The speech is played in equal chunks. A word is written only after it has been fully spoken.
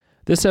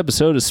This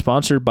episode is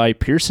sponsored by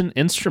Pearson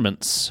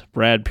Instruments.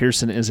 Brad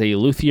Pearson is a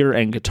luthier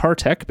and guitar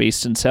tech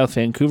based in South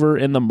Vancouver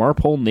in the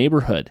Marpole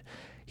neighborhood.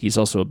 He's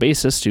also a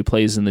bassist who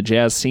plays in the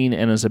jazz scene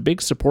and is a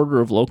big supporter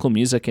of local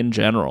music in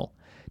general.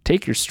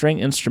 Take your string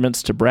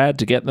instruments to Brad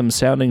to get them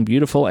sounding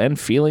beautiful and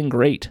feeling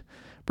great.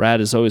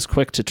 Brad is always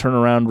quick to turn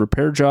around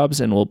repair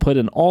jobs and will put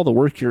in all the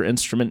work your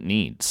instrument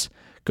needs.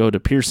 Go to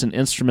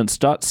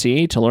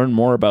pearsoninstruments.ca to learn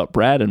more about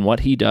Brad and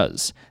what he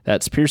does.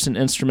 That's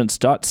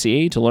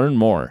pearsoninstruments.ca to learn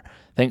more.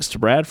 Thanks to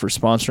Brad for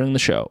sponsoring the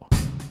show.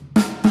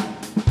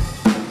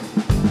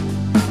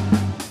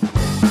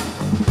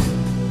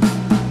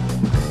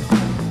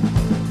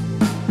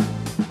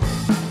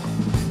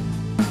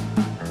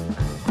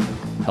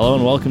 Hello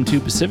and welcome to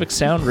Pacific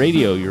Sound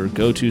Radio, your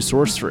go-to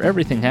source for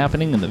everything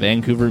happening in the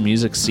Vancouver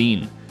music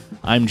scene.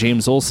 I'm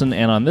James Olson,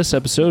 and on this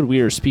episode we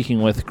are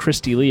speaking with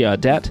Christy Lee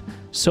Audette,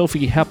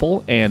 Sophie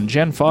Heppel, and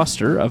Jen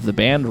Foster of the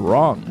band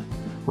Rong.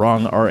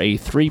 Rong are a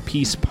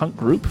three-piece punk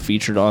group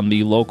featured on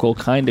the local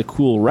Kinda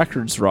Cool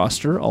Records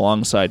roster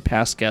alongside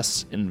past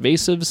guests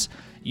Invasives,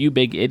 You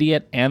Big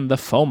Idiot, and the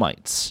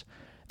Fomites.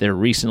 Their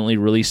recently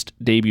released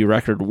debut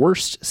record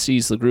Worst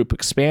sees the group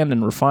expand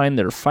and refine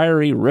their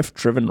fiery,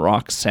 riff-driven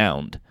rock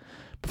sound.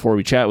 Before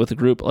we chat with the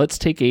group, let's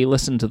take a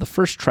listen to the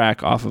first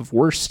track off of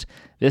Worst.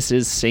 This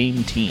is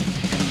Same Team.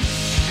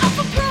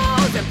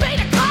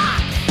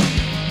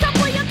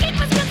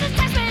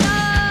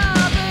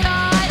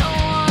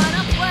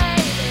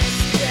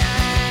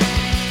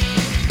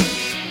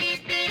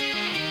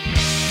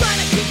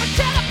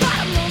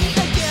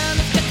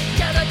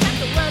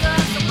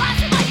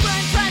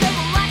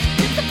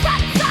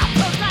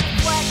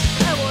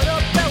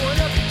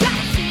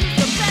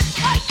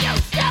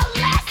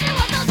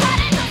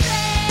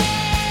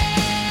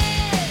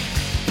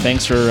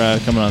 Thanks for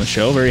coming on the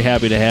show. Very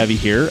happy to have you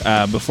here.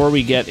 Before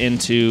we get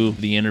into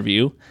the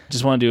interview,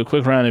 just want to do a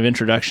quick round of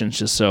introductions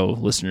just so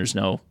listeners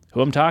know who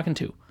I'm talking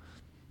to.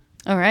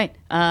 All right.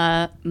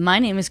 My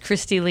name is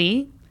Christy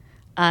Lee.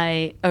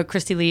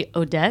 Christy Lee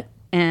Audette,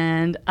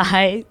 and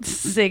I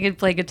sing and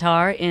play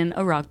guitar in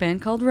a rock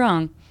band called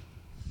Rong.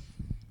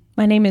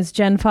 My name is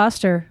Jen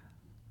Foster.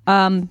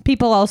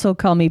 People also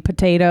call me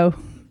Potato,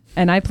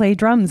 and I play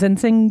drums and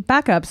sing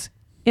backups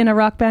in a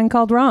rock band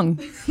called Rong.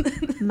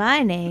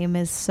 My name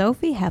is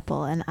Sophie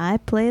Heppel, and I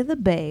play the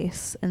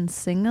bass and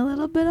sing a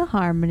little bit of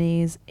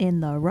harmonies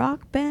in the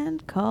rock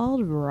band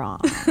called Rong.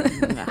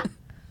 That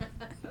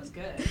was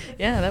good.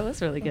 Yeah, that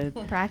was really good.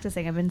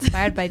 Practicing. I'm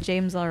inspired by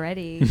James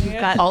already. You've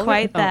got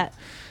quite that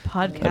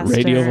podcaster.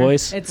 Radio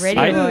voice. It's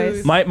radio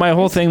voice. My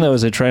whole thing, though,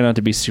 is I try not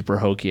to be super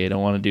hokey. I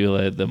don't want to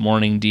do the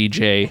morning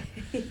DJ.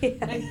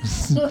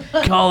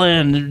 Call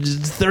in.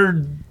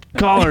 Third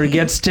caller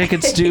gets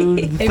tickets to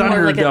Thunderdome.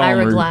 More like an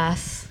Ira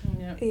Glass.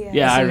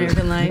 Yeah,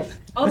 American Life.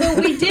 Although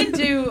we did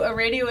do a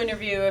radio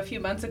interview a few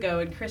months ago,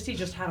 and Christy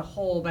just had a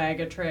whole bag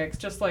of tricks,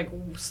 just like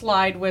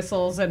slide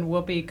whistles and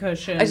whoopee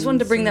cushions. I just wanted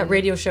to bring that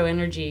radio show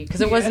energy,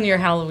 because it wasn't your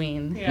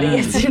Halloween. Yeah.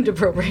 It seemed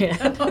appropriate.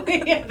 Oh,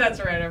 yeah,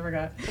 that's right, I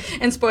forgot.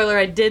 And spoiler,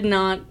 I did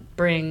not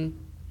bring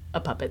a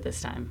puppet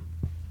this time.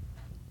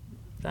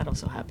 That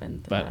also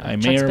happened. But I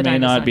may or may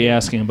not be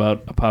asking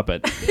about a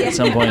puppet at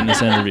some point in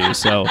this interview,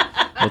 so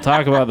we'll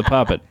talk about the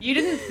puppet. You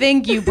didn't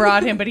think you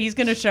brought him, but he's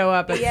going to show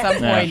up at some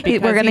point.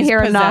 Because we're going to hear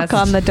a knock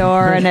on the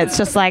door, and it's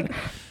just like,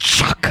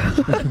 chuck.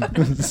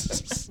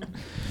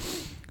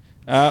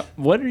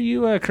 What are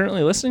you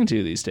currently listening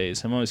to these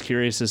days? I'm always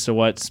curious as to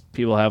what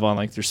people have on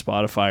like their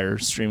Spotify or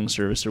streaming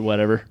service or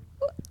whatever.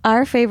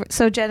 Our favorite,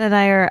 so Jen and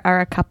I are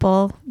a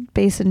couple,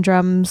 bass and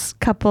drums,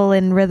 couple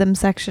in rhythm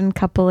section,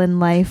 couple in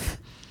life.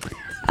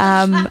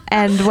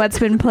 And what's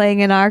been playing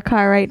in our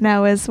car right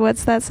now is,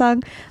 what's that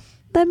song?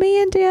 Let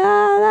me into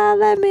your,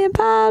 let me in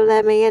pub,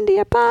 let me into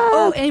your pub.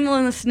 Oh, Emil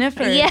and the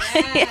Sniffers.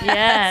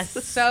 Yes.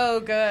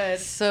 So good.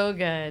 So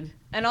good.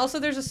 And also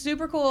there's a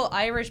super cool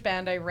Irish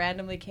band I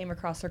randomly came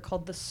across. They're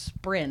called the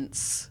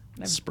Sprints.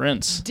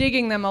 Sprints.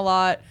 Digging them a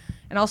lot.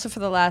 And also for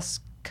the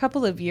last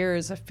couple of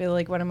years, I feel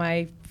like one of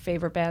my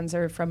favorite bands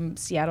are from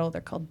Seattle.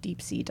 They're called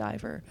Deep Sea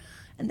Diver.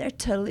 And they're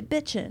totally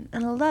bitchin',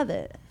 and I love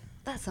it.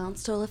 That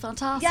sounds totally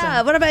fantastic.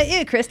 Yeah, what about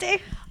you,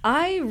 Christy?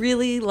 I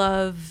really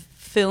love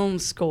film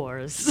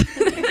scores.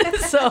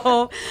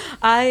 So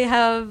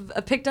I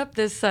picked up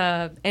this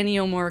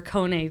Ennio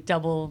Morricone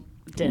double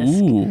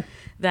disc. Ooh.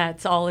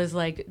 That's all his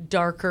like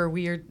darker,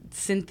 weird,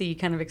 synthy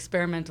kind of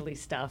experimentally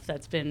stuff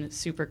that's been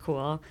super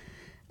cool.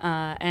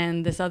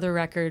 And this other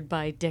record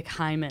by Dick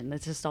Hyman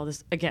that's just all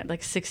this, again,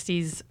 like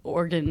 60s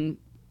organ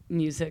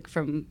music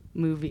from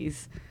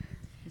movies.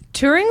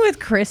 Touring with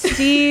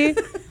Christy,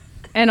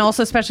 and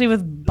also especially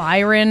with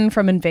Byron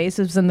from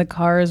Invasives in the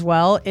car as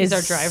well, is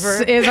our driver.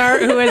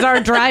 Who is our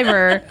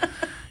driver.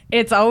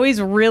 It's always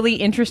really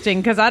interesting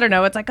because, I don't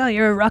know, it's like, oh,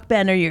 you're a rock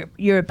band or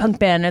you're a punk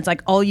band. And it's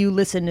like all you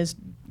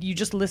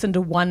just listen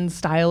to one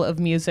style of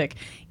music.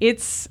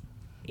 It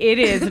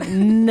is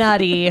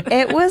nutty.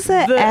 It was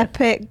an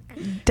epic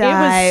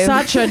dive. It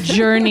was such a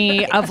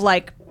journey of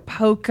like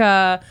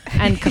polka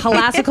and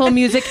classical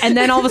music, and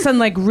then all of a sudden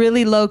like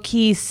really low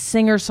key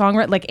singer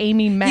songwriter like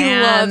Amy Mann. He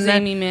loves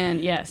Amy Mann.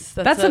 Yes,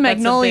 that's a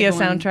Magnolia big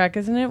one. soundtrack,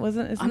 isn't it?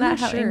 Isn't I'm that not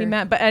how sure. Amy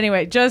Mann? But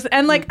anyway, just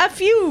and like a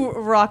few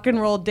rock and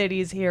roll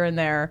ditties here and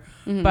there.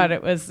 But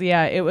it was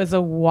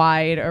a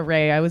wide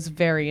array. I was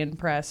very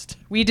impressed.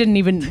 We don't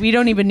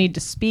even need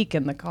to speak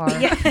in the car.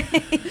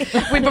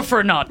 We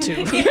prefer not to.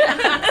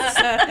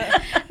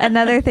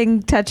 Another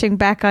thing, touching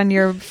back on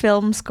your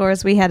film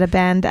scores, we had a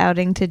band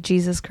outing to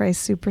Jesus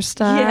Christ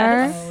Superstar.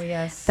 Yes. Oh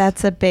yes.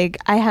 That's a big.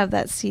 I have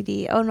that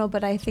CD. Oh no,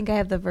 but I think I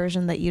have the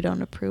version that you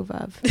don't approve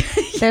of.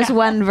 There's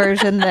one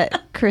version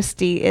that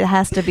Christy. It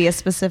has to be a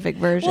specific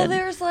version. Well,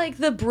 there's like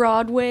the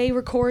Broadway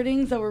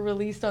recordings that were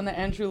released on the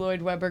Andrew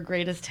Lloyd Webber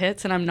Greatest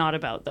Hits, and I'm not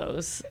about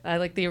those. I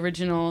like the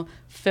original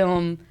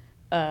film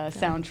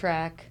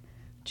soundtrack,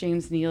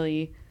 James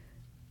Neely.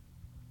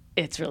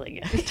 It's really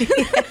good.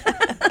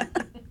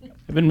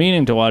 I've been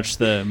meaning to watch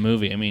the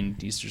movie. I mean,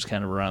 Easter's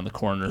kind of around the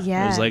corner.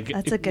 Yeah, There's like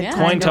that's a good Yeah.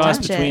 time coin to toss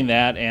watch between it.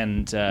 that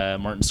and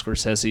Martin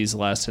Scorsese's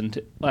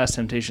Last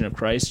Temptation of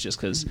Christ, just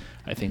because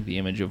I think the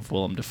image of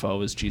Willem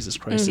Dafoe as Jesus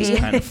Christ is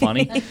kind of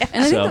funny.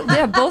 And So I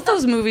think both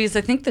those movies,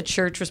 I think the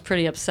church was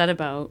pretty upset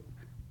about.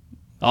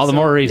 all the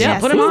more reason. Yeah,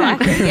 put 'em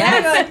on. exactly.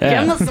 Yeah.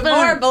 Yeah. The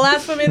more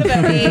blasphemy,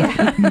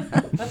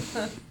 the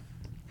better.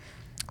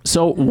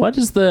 So what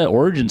is the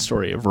origin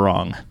story of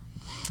Rong?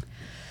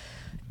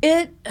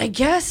 It, I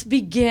guess,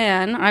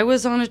 began. I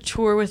was on a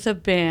tour with a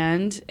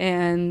band,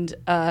 and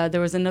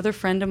there was another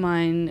friend of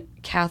mine,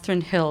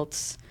 Catherine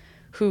Hiltz,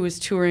 who was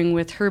touring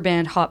with her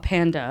band Hot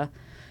Panda,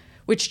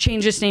 which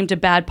changed its name to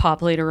Bad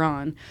Pop later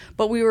on.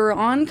 But we were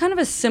on kind of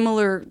a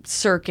similar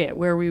circuit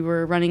where we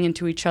were running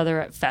into each other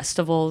at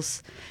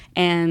festivals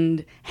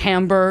and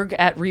Hamburg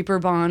at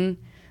Reeperbahn.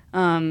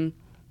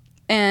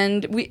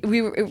 And we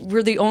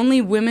were the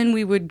only women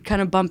we would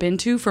kind of bump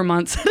into for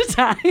months at a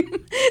time.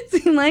 It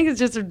seemed like it's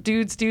just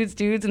dudes.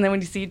 And then when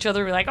you see each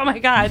other, we're like, oh my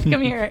God, come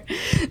here.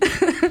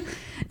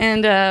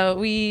 And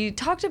we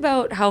talked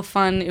about how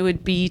fun it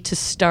would be to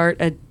start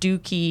a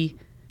Dookie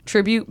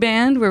tribute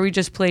band where we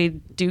just played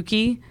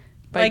Dookie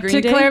by Like Green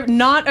to Day. clarify,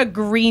 not a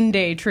Green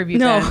Day tribute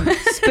No. band,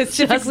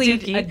 specifically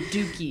Just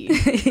Dookie. a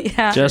Dookie.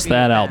 Yeah. Just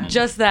that album.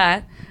 Just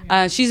that.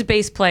 She's a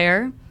bass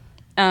player.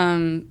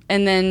 And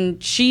then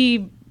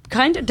she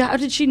kind of, how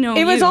did she know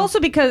It was you? also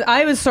because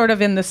I was sort of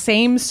in the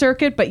same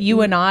circuit, but you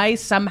and I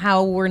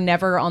somehow were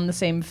never on the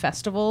same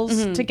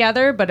festivals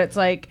together. But it's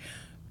like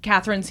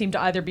Catherine seemed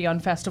to either be on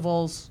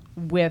festivals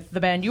with the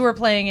band you were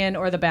playing in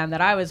or the band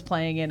that I was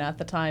playing in at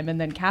the time. And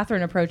then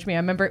Catherine approached me. I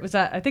remember it was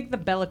at, I think, the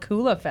Bella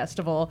Coola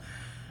Festival.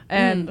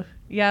 And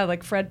yeah,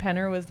 like Fred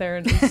Penner was there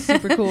and it was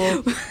super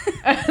cool.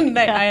 And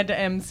I had to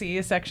MC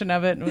a section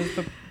of it. And it was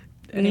the,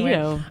 anyway.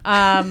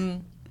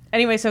 Neato.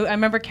 Anyway, so I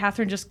remember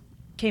Catherine just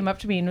came up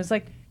to me and was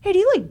like, hey, do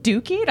you like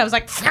Dookie? And I was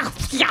like,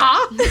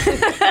 yeah.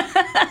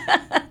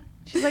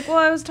 She's like, well,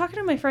 I was talking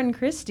to my friend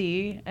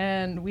Christy,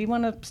 and we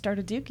want to start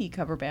a Dookie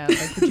cover band.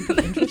 Like, would you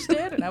be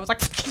interested? And I was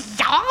like,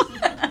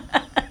 yeah.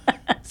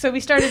 So we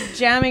started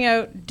jamming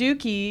out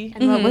Dookie.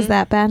 And what was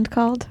that band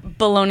called?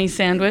 Bologna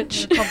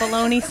sandwich. Called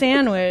Bologna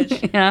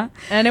Sandwich. Yeah.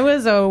 And it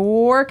was a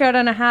workout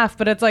and a half,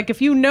 but it's like,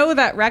 if you know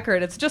that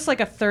record, it's just like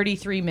a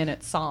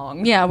 33-minute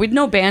song. Yeah, we'd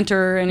no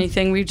banter or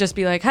anything. We'd just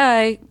be like,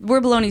 hi, we're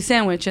Bologna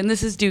Sandwich, and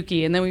this is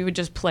Dookie. And then we would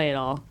just play it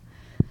all.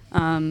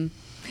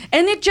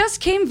 And it just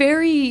came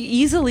very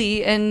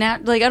easily. And I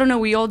don't know,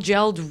 we all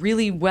gelled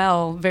really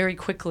well very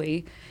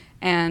quickly.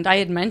 And I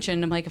had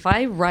mentioned, I'm like, if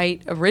I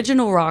write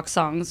original rock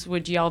songs,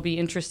 would y'all be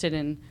interested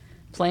in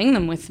playing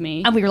them with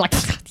me? And we were like,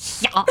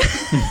 yeah.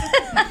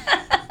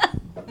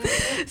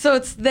 So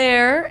it's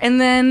there. And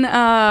then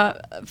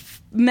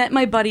met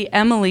my buddy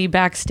Emily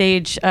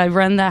backstage. I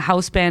run the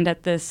house band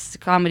at this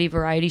comedy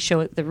variety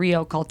show at the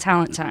Rio called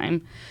Talent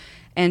Time.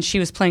 And she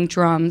was playing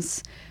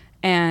drums.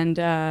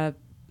 And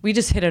we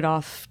just hit it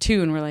off,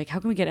 too. And we're like, how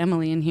can we get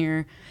Emily in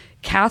here?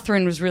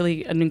 Catherine was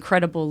really an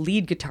incredible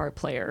lead guitar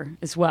player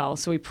as well.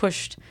 So we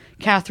pushed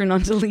Catherine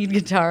onto lead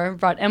guitar,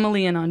 brought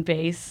Emily in on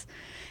bass.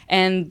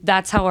 And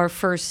that's how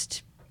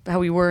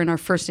we were in our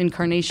first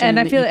incarnation. And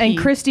in I the feel, EP. and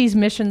Christie's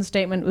mission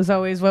statement was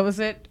always, what was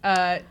it?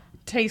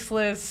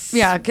 Tasteless.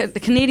 Yeah, the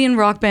Canadian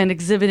rock band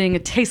exhibiting a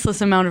tasteless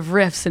amount of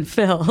riffs and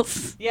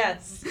fills.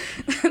 Yes.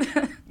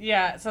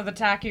 Yeah. So the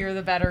tackier,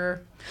 the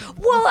better.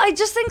 Well, I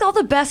just think all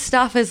the best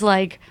stuff is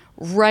like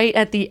right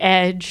at the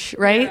edge,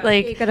 right? Yeah.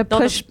 Like You gotta all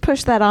the-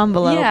 push that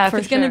envelope. Yeah, if for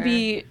it's gonna sure.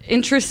 be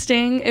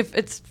interesting, if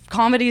it's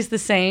comedy's the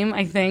same,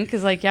 I think,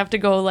 because like you have to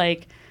go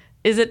like,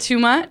 is it too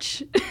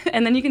much?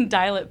 And then you can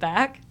dial it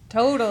back. If you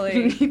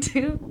Totally. need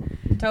to. But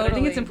I think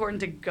Totally. it's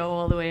important to go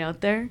all the way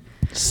out there.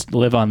 Just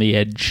live on the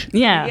edge.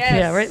 Yeah, Yes.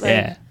 yeah, right. Like,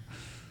 Yeah.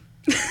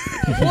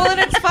 Well, and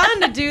it's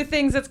fun to do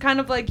things. It's kind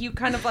of like you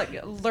kind of like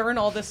learn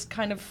all this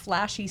kind of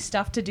flashy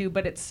stuff to do,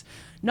 but it's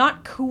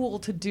not cool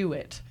to do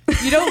it.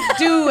 You don't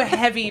do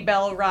Heavy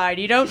Bell Ride.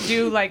 You don't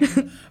do like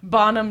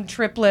Bonham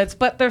triplets,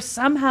 but there's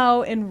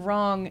somehow in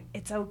Wrong,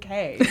 it's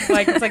okay.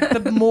 Like it's like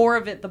the more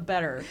of it, the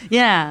better.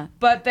 Yeah.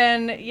 But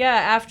then,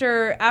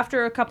 after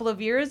a couple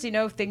of years,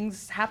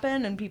 things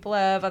happen and people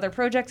have other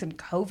projects and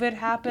COVID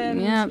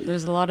happened. Yeah,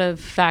 there's a lot of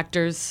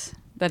factors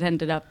that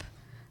ended up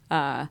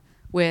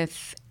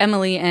with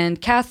Emily and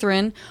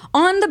Catherine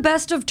on the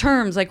best of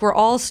terms. Like, we're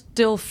all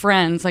still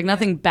friends. Like,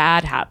 nothing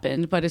bad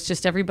happened, but it's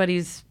just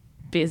everybody's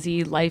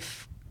busy.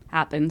 Life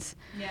happens.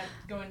 Yeah,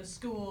 going to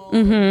school, all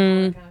that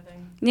kind of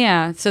thing.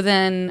 Yeah, so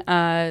then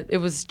it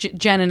was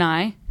Jen and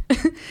I,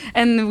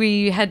 and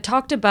we had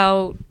talked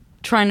about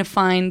trying to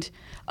find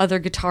other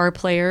guitar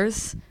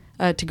players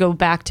to go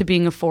back to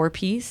being a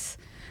four-piece.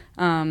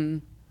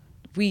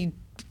 We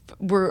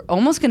were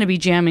almost going to be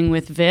jamming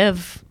with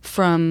Viv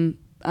from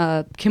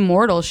Kim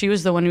Mortal. She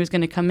was the one who was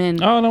going to come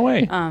in. Oh, no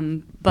way.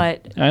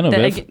 But I know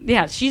Viv.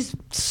 yeah, she's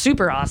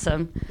super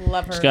awesome.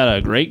 Love her. She's got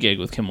a great gig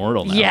with Kim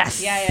Mortal now.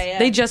 Yes. Yeah.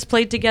 They just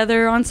played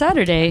together on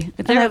Saturday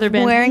at their And other I'm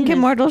band. wearing Kim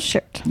Hyenas. Mortal's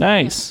shirt.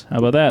 Nice. How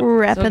about that?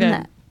 Repping So good.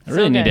 that. I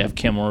really So need to good. have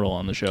Kim Mortal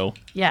on the show.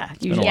 Yeah,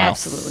 been a while.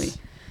 absolutely.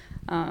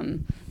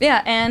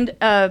 And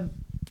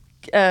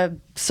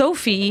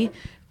Sophie,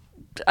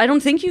 I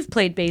don't think you've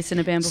played bass in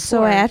a band before.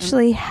 So I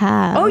actually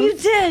have. Oh, you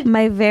did?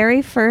 My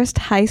very first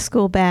high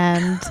school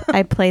band,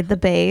 I played the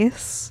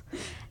bass,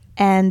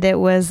 and it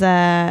was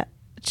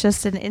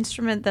just an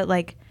instrument that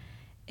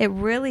it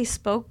really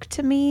spoke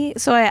to me.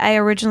 So I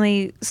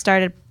originally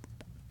started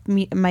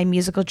my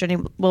musical journey,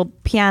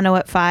 piano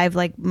at 5,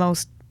 like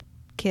most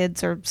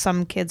kids, or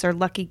some kids are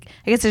lucky.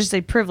 I guess I should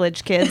say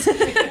privileged kids.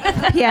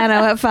 Piano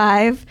at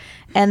 5.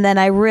 And then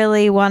I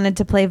really wanted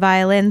to play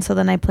violin, so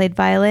then I played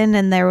violin,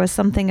 and there was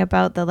something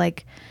about the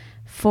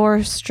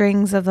 4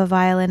 strings of the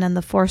violin and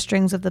the 4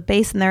 strings of the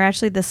bass, and they're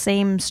actually the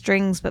same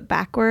strings but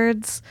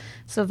backwards.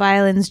 So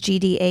violin's G,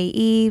 D, A,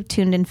 E,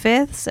 tuned in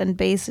fifths, and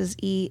bass is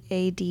E,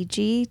 A, D,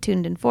 G,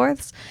 tuned in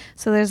fourths.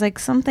 So there's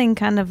something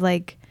kind of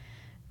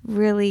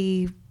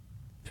really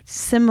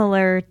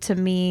similar to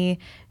me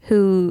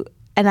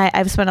and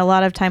I've spent a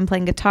lot of time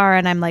playing guitar,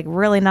 and I'm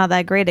really not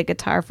that great at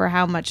guitar for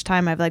how much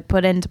time I've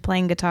put into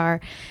playing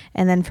guitar.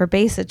 And then for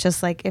bass, it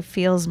just it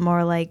feels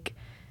more like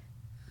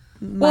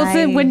Well,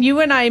 so when you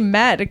and I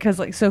met,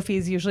 because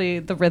Sophie's usually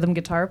the rhythm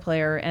guitar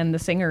player and the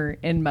singer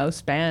in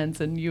most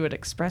bands, and you would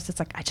express it's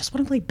I just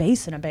want to play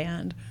bass in a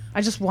band.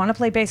 I just want to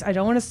play bass. I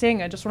don't want to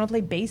sing. I just want to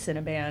play bass in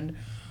a band.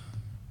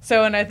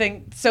 So, and I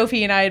think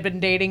Sophie and I had been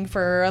dating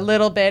for a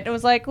little bit. It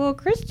was well,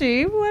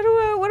 Christy,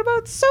 what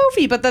about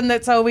Sophie? But then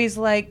that's always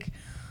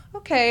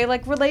okay,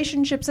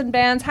 relationships and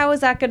bands, how is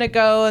that going to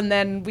go? And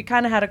then we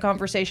kind of had a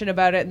conversation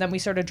about it, and then we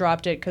sort of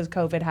dropped it because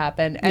COVID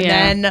happened.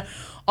 And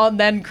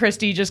then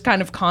Christy just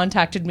kind of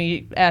contacted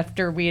me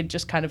after we had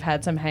just kind of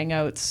had some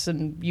hangouts,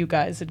 and you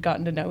guys had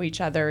gotten to know each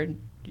other, and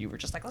you were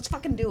just let's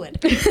fucking do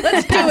it. Let's do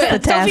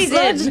it. Sophie's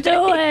Let's in.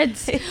 do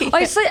it.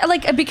 I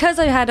say, because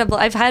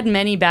I've had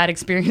many bad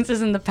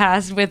experiences in the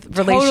past with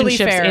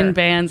relationships fair. in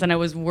bands, and I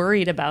was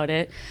worried about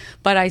it.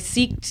 But I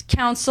seeked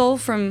counsel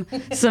from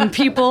some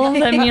people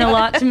that mean a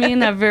lot to me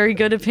and have very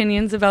good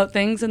opinions about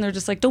things, and they're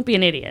just don't be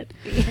an idiot.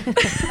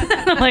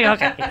 I'm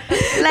okay.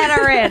 let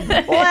her in.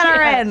 Let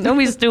her in. Don't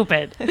be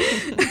stupid.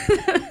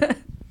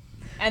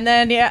 And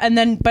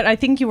then, but I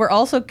think you were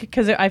also,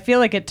 because I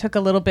feel it took a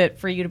little bit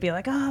for you to be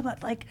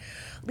but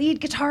lead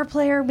guitar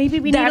player, maybe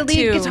we need a That lead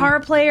too. guitar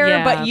player,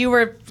 Yeah. but you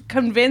were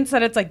convinced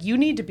that it's you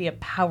need to be a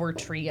power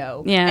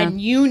trio, Yeah.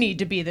 and you need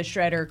to be the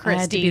shredder, Christy.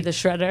 I had to be the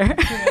shredder.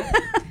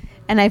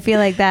 And I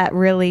feel that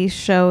really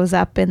shows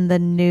up in the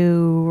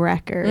new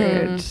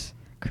record,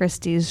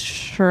 Christy's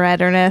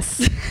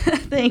shredderness.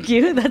 Thank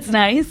you. That's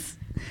nice.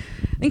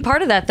 I think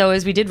part of that, though,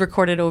 is we did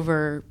record it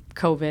over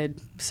COVID.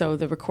 So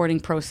the recording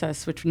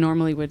process, which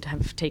normally would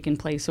have taken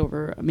place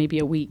over maybe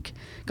a week,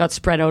 got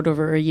spread out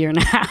over a year and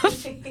a half.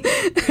 So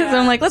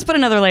I'm let's put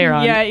another layer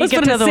on. Yeah, you let's get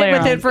put to another sit layer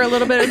with on. it for a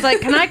little bit.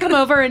 It's can I come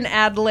over and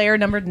add layer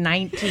number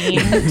 19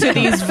 to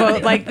these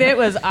votes? It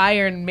was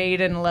Iron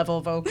Maiden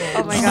level vocals.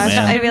 Oh my gosh.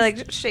 man. I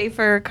feel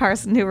Schaefer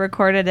Carson, who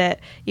recorded it,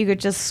 you could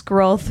just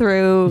scroll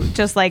through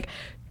just layers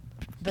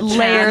and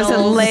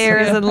channels.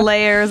 layers and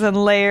layers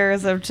and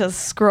layers of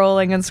just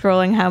scrolling and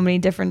scrolling how many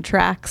different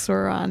tracks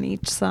were on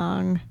each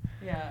song.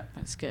 Yeah.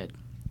 That's good.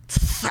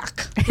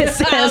 It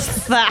says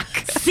thuck.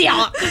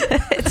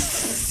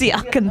 It's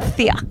siak and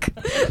thiak.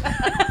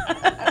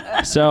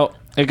 So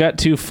I got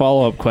 2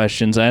 follow-up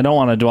questions. I don't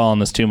want to dwell on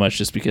this too much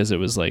just because it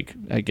was I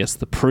guess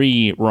the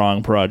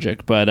pre-Wrong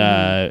project. But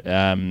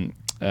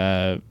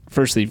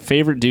firstly,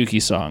 favorite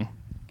Dookie song?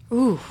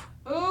 Ooh.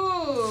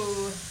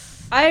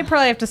 I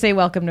probably have to say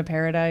Welcome to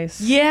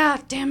Paradise. Yeah,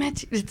 damn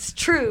it. It's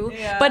true.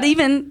 Yeah. But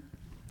even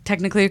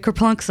technically a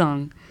Kerplunk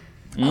song.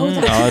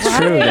 That's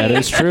true. That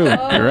is true.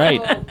 You're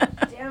right.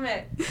 Damn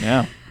it.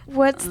 Yeah.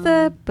 What's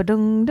the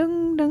ba-dung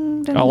dung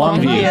dung dung? Oh,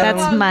 Longview.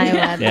 That's my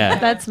one. Yeah.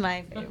 That's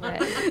my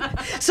favorite.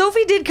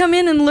 Sophie did come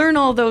in and learn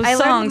all those I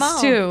learned them songs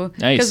all. too.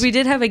 Nice. Because we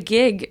did have a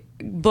gig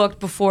booked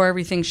before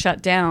everything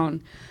shut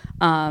down.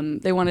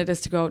 They wanted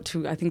us to go out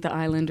to, I think, the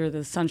island or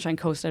the Sunshine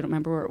Coast. I don't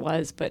remember where it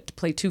was, but to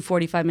play 2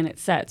 45-minute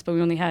sets. But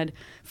we only had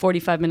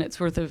 45 minutes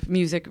worth of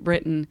music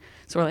written.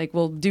 So we're like,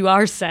 we'll do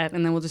our set,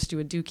 and then we'll just do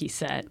a Dookie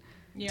set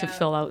to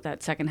fill out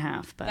that second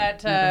half. But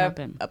that never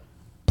happened.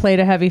 Played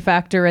a heavy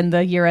factor in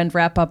the year-end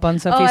wrap-up on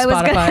Sophie's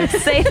Spotify. I was going to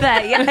say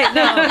that. Yeah, I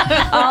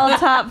know. All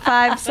top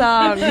 5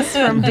 songs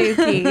from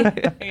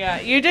Dookie. Yeah,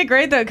 you did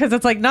great, though, because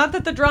it's like, not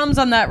that the drums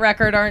on that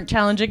record aren't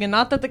challenging, and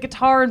not that the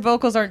guitar and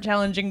vocals aren't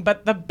challenging,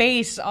 but the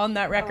bass on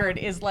that record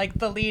is like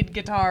the lead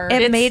guitar.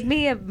 It made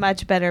me a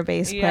much better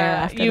bass player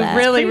after you that.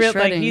 Really,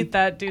 like,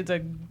 that dude's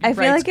a I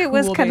feel like it cool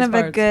was kind of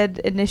parts. a good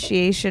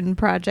initiation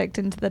project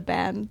into the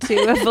band, too,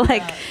 of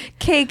like,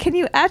 Kay, can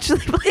you actually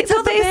play That's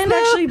how the band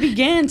actually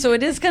began, so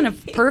it is kind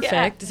of perfect.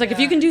 Yeah. It's like, if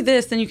you can do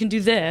this, then you can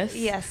do this.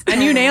 Yes.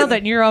 And you nailed it,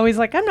 and you're always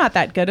like, I'm not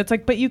that good. It's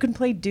like, but you can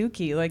play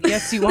Dookie. Like,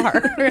 yes, you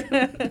are.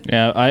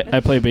 Yeah, I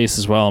play bass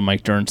as well.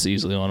 Mike Dirnt's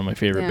easily one of my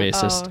favorite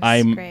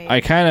bassists. Great.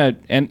 I kind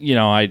of, and you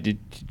know, I did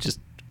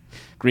just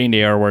Green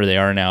Day are where they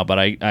are now, but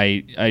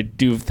I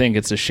do think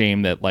it's a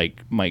shame that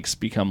like Mike's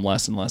become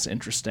less and less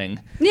interesting.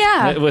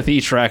 Yeah, with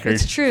each record.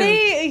 It's true.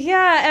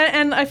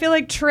 And I feel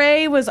like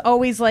Trey was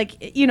always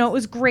like, you know, it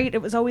was great.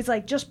 It was always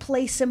like, just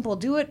play simple,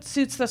 do what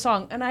suits the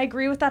song, and I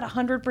agree with that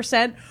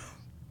 100%.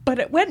 But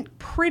it went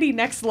pretty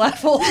next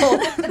level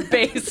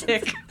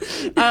basic.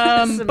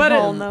 But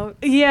whole note.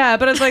 Yeah,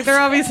 but it's like they're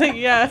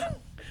obviously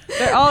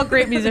they're all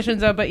great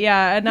musicians though. But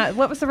yeah, and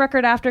what was the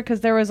record after?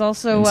 Because there was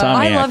also Insomniac.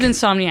 I loved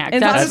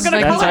Insomniac. I was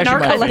going to call it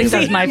actually Narcolepsy. I think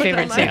that's my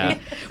favorite too.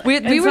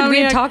 Yeah. We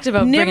had talked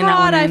about bringing that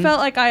one in. I felt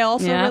like I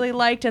also really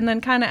liked, and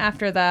then kind of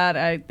after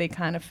that, they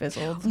kind of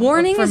fizzled.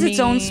 Warning for is its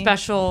own me.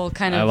 special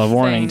kind of. I love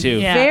Warning thing. too.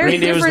 Yeah. Very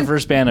Green Day was the different-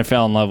 first band I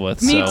fell in love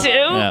with. Me so, too.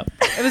 Yeah.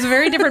 It was a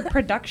very different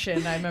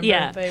production. I remember.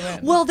 Yeah. They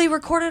went. Well, they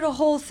recorded a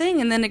whole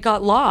thing and then it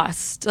got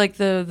lost, like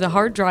the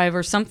hard drive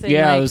or something.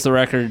 Yeah, like, it was the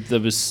record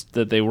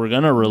that they were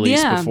gonna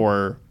release Yeah.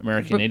 before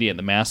American Idiot,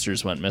 the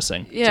Masters, went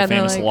missing. Yeah, it's a they're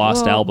famous like,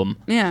 lost whoa. album.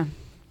 Yeah.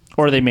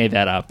 Or they made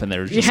that up and they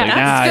were just Yeah, like, that's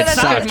nah, good. it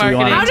That's sucked. good We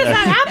wanted marketing.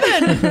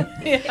 to-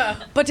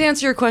 Happen? But to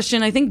answer your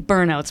question, I think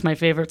Burnout's my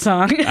favorite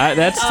song.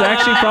 That's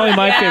actually probably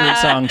my favorite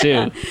song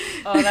too.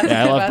 Oh, that's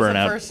Yeah, I love that's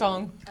Burnout. the first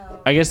song.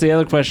 I guess the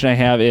other question I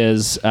have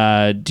is,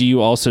 do you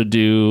also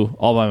do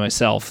All by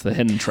Myself, the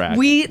hidden track?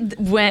 We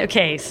went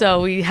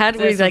so we was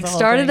like the whole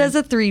started thing. as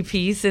a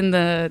 3-piece in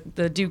the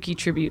Dookie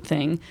tribute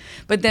thing,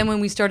 but then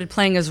when we started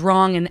playing as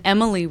Rong and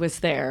Emily was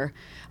there,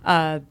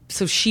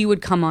 so she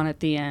would come on at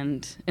the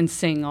end and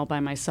sing All by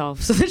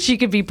Myself so that she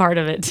could be part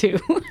of it too.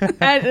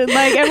 And,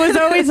 like, it was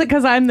always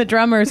because I'm the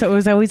drummer, so it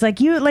was always like,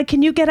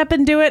 can you get up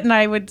and do it? And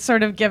I would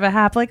sort of give a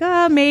half, like,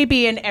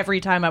 maybe. And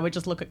every time I would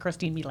just look at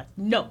Christine and be like,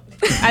 no,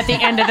 at the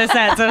end of the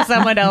set, so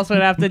someone else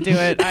would have to do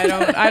it.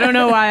 I don't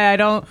know why.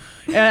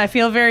 I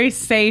feel very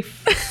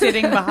safe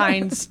sitting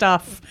behind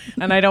stuff,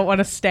 and I don't want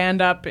to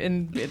stand up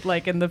in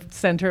the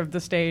center of the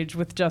stage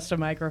with just a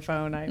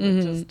microphone. I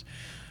would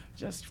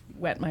just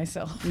wet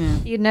myself. Yeah.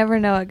 You'd never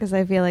know it because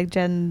I feel like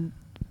Jen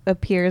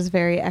appears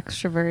very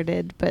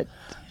extroverted, but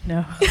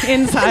No,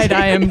 inside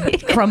I am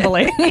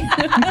crumbling.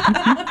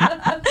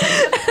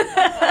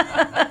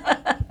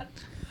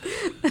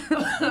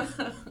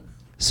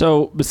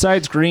 So,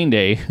 besides Green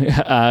Day,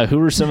 who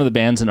were some of the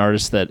bands and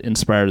artists that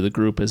inspired the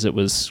group as it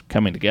was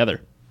coming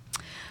together?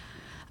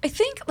 I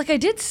think, I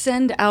did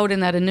send out in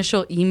that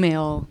initial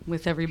email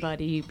with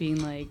everybody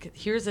being like,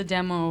 here's a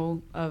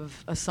demo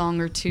of a song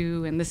or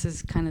two, and this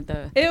is kind of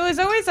the... It was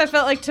always, I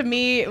felt like, to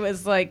me, it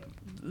was like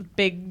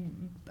big,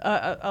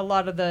 a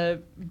lot of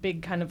the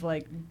big kind of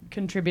like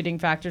contributing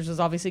factors was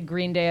obviously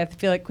Green Day. I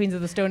feel like Queens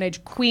of the Stone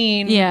Age,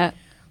 Queen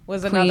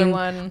was another Queen.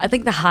 one. I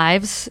think the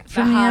Hives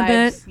for The me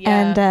Hives, a bit.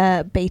 yeah.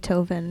 and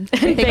Beethoven.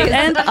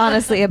 And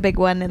Honestly, a big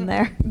one in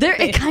there.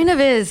 It kind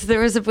of is. There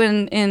was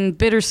when in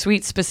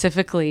Bittersweet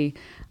specifically,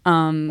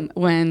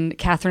 when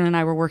Catherine and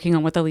I were working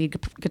on what the lead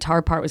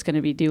guitar part was going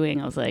to be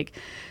doing, I was like,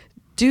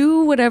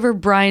 do whatever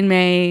Brian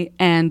May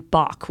and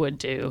Bach would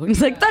do. And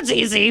he's like, that's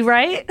easy,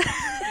 right?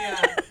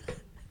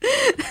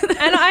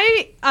 And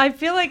I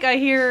feel like I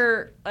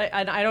hear,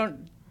 and I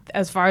don't,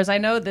 as far as I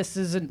know, this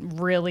isn't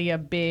really a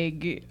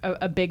big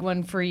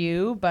one for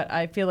you, but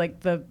I feel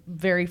like the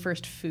very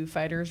first Foo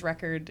Fighters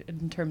record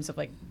in terms of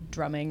like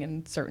drumming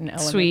and certain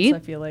elements, Sweet. I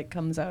feel like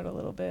comes out a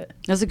little bit.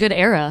 That was a good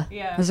era.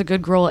 Yeah. That was a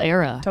good Grohl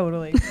era.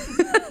 Totally.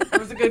 It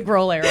was a good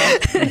Grohl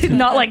era.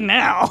 Not like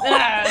now.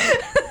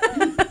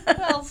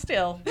 Well,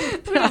 still.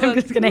 I'm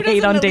just going to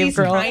hate on Dave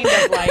Grohl. Kind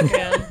of like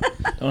him.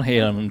 Don't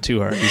hate on him too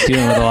hard. He's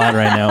dealing with a lot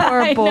right now.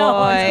 Poor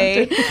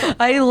boy.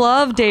 I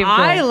love Dave Grohl.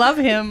 I love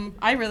him.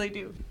 I really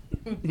do.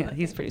 Yeah,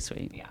 he's pretty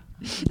sweet. Yeah.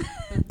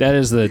 That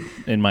is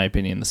in my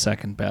opinion, the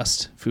second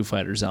best Foo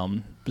Fighters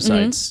album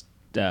besides,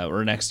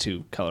 or next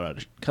to Color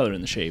in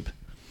the Shape.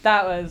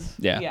 That was,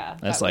 Yeah,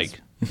 that's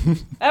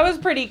that was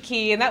pretty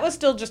key. And that was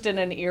still just in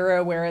an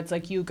era where it's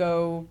like you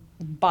go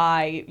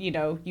buy,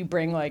 you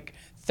bring like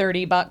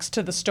 $30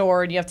 to the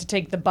store and you have to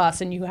take the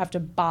bus and you have to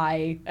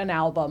buy an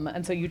album.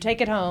 And so you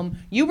take it home.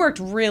 You worked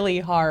really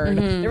hard.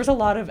 There was a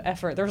lot of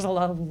effort. There was a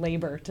lot of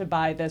labor to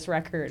buy this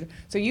record.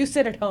 So you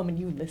sit at home and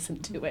you listen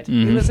to it.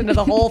 You listen to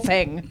the whole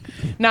thing.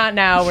 Not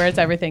now where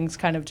everything's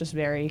kind of just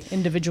very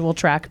individual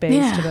track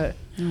based. Yeah.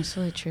 That's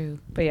really true.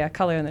 But yeah,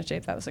 Color and the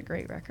Shape, that was a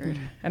great record.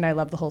 And I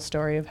love the whole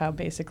story of how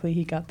basically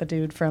he got the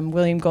dude from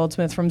William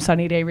Goldsmith from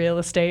Sunny Day Real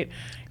Estate.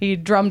 He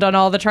drummed on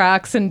all the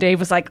tracks and Dave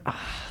was like,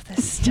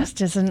 this just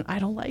isn't, I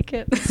don't like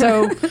it.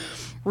 So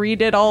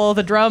redid all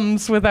the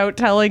drums without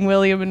telling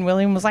William, and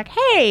William was like,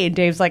 hey. And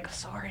Dave's like,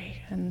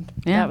 sorry. And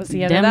that was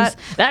the end of that.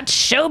 That's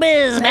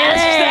showbiz, man.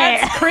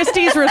 That's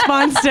Christy's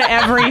response to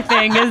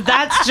everything is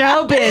that's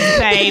showbiz,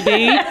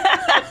 baby.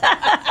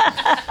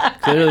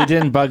 Clearly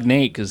didn't bug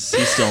Nate because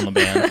he's still in the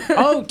band.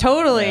 Oh,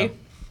 totally.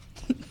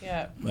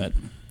 Yeah. But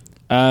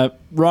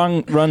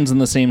Rong runs in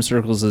the same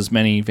circles as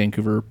many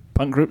Vancouver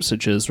punk groups,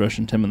 such as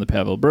Russian Tim and the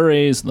Pavel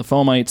Bures and the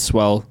Fomites,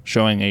 while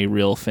showing a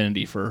real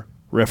affinity for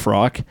riff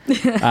rock.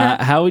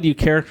 How would you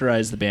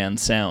characterize the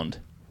band's sound?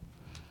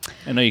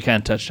 I know you kind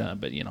of touched on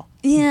it, but,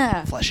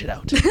 flesh it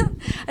out.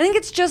 I think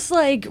it's just,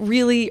 like,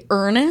 really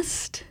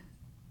earnest.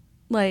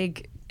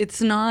 Like,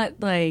 it's not,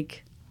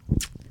 like,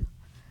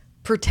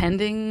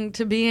 pretending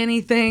to be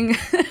anything.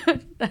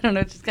 I don't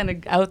know, it's just kind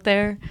of out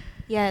there.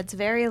 Yeah, it's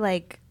very,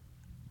 like,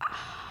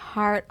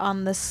 heart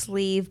on the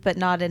sleeve, but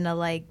not in a,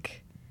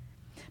 like...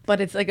 But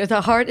it's like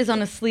the heart is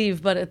on a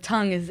sleeve, but a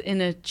tongue is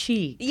in a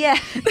cheek. Yeah,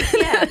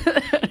 yeah.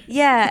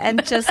 Yeah,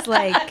 and just,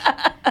 like,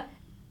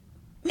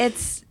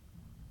 it's...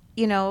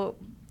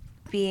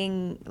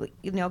 being,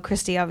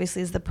 Christy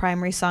obviously is the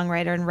primary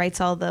songwriter and writes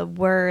all the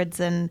words,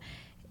 and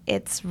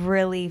it's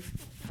really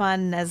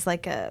fun as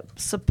like a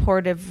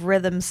supportive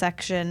rhythm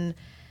section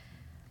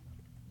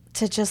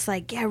to just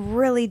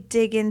really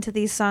dig into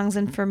these songs.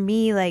 And for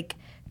me, like,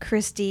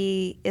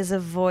 Christy is a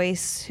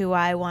voice who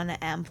I want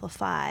to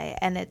amplify,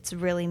 and it's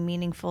really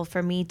meaningful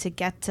for me to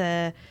get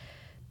to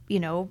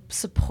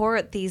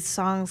support these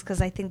songs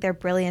because I think they're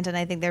brilliant and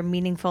I think they're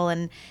meaningful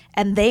and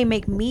they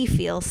make me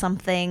feel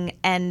something.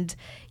 And,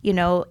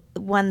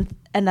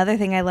 another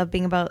thing I love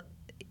about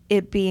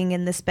it being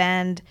in this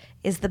band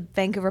is the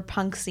Vancouver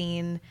punk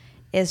scene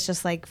is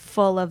just like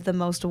full of the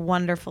most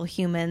wonderful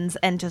humans,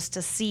 and just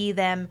to see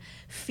them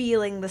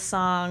feeling the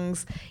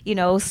songs,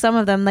 some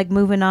of them like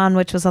Moving On,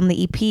 which was on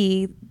the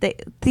EP,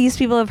 these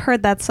people have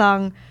heard that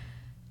song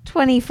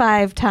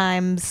 25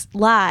 times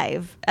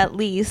live at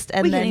least,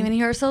 and we can't even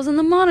hear ourselves in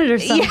the monitor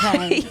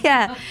sometimes.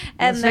 Yeah,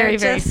 and it's they're very,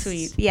 very just,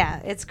 sweet. Yeah,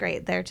 it's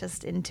great. They're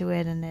just into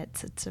it, and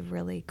it's a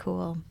really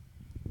cool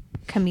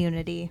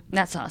community.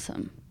 That's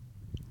awesome.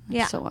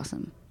 That's so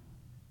awesome.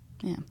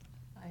 Yeah.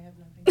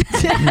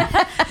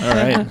 All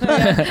right.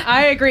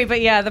 I agree,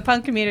 but yeah, the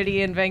punk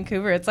community in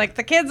Vancouver, it's like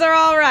the kids are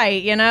all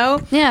right, Yeah.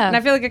 And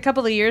I feel like a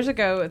couple of years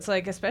ago, it's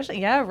like,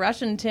 especially,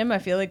 Russian Tim, I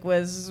feel like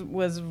was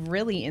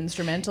really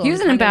instrumental. He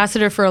was an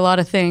ambassador for a lot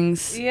of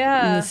things in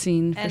the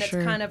scene, for and sure.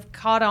 It's kind of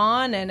caught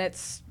on, and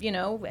it's,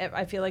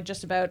 I feel like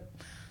just about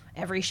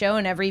every show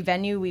and every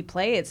venue we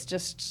play, it's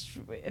just,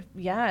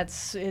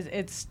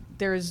 it's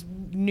there's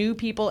new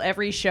people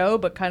every show,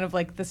 but kind of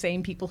like the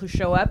same people who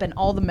show up, and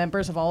all the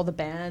members of all the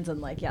bands,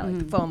 and like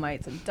the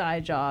Fomites and Die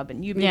Job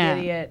and You Big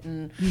Idiot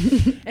and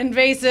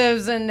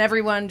Invasives, and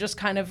everyone just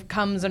kind of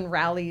comes and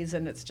rallies,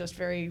 and it's just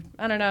very,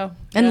 I don't know.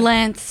 And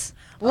Lance.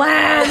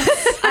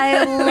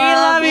 I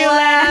love you,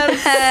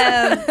 Lance.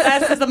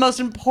 That's the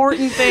most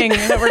important thing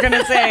that we're going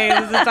to say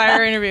in this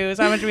entire interview is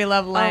how much we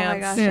love Lance. Oh my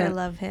gosh, I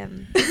love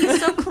him. He's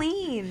so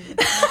clean.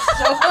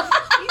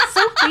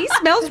 He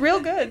smells real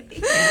good.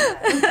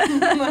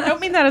 I don't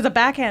mean that as a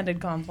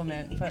backhanded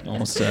compliment. But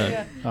almost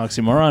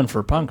oxymoron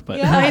for punk,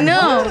 but I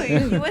know.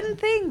 You wouldn't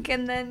think,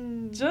 and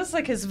then... Just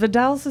like his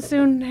Vidal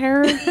Sassoon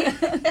hair.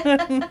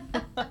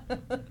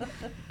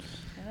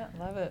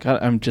 Love it.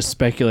 God, I'm just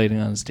speculating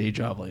on his day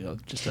job,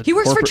 like just a He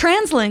works corporate... for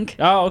TransLink.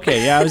 Oh,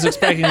 okay, yeah, I was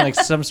expecting like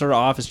some sort of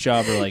office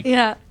job or like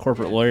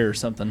corporate lawyer or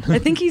something. I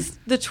think he's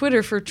the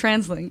Twitter for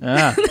TransLink.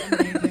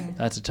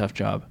 That's a tough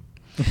job.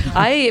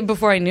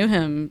 Before I knew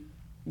him,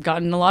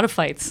 got in a lot of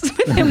fights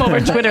with him over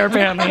Twitter.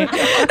 Apparently,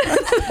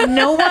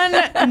 no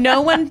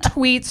one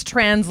tweets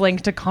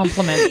TransLink to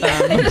compliment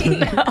them.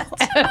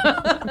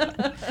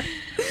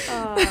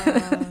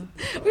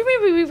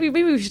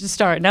 Maybe we should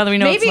start now that we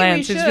know it's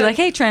Lance. Just be like,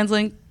 hey,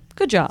 TransLink,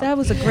 good job. That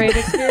was a great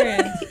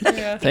experience.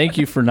 Thank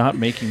you for not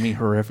making me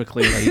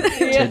horrifically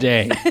late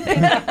today.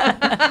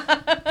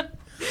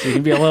 So you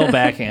can be a little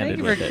backhanded.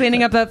 Thank you for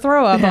cleaning up that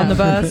throw up on the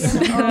bus.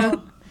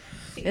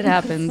 It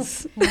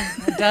happens.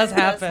 It does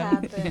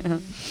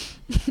happen.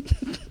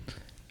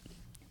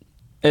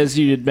 As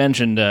you had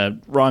mentioned,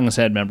 Rong has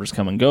had members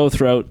come and go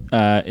throughout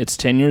its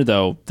tenure,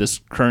 though this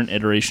current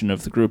iteration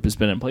of the group has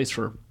been in place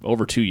for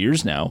over 2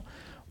 years now.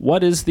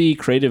 What is the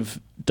creative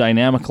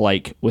dynamic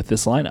like with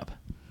this lineup?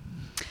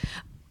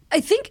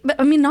 I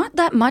mean, not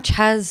that much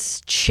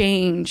has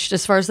changed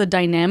as far as the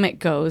dynamic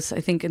goes. I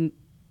think in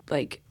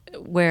like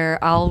where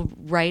I'll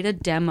write a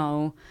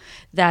demo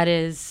that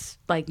is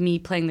like me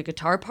playing the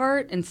guitar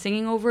part and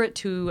singing over it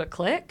to a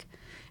click.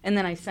 and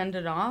then I send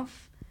it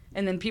off.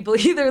 And then people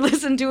either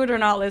listen to it or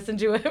not listen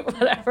to it,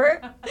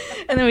 whatever.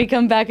 And then we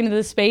come back into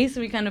the space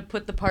and we kind of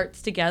put the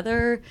parts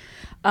together.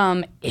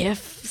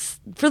 If,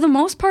 for the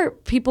most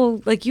part,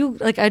 people like you,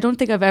 like, I don't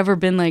think I've ever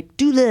been like,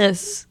 do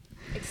this.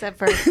 Except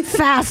for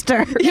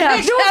faster.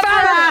 Yeah, do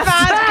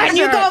faster. Can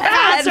you go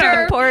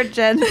faster? Poor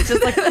Jen. It's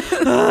just like,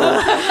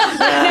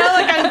 Now,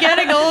 like, I'm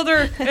getting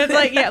older. It's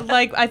like, yeah,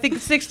 like, I think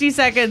 60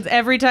 seconds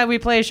every time we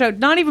play a show.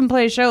 Not even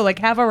play a show, like,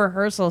 have a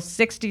rehearsal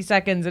 60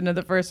 seconds into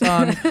the first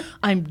song.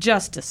 I'm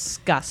just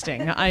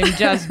disgusting. I'm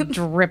just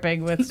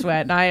dripping with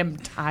sweat, and I am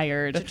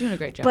tired. You're doing a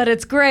great job. But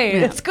it's great.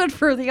 Yeah. It's good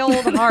for the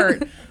old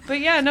heart.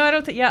 But yeah, no, I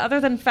don't think, yeah, other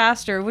than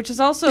faster, which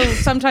is also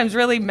sometimes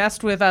really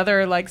messed with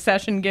other, like,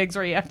 session gigs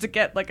where you have to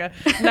get, like, a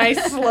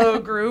nice slow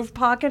groove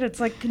pocket. It's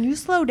like, can you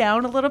slow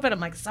down a little bit? I'm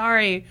like,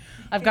 sorry,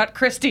 I've got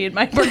Christy in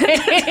my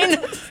brain.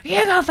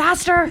 You go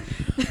faster.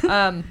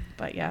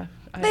 But yeah.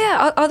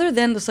 Other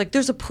than this, like,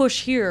 there's a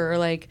push here, or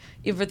like,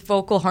 if with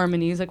vocal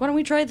harmonies, like, why don't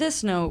we try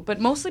this note?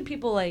 But mostly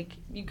people, like,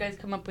 you guys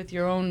come up with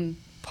your own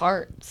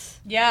parts.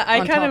 Yeah, I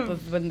on kind top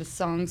of when the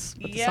songs,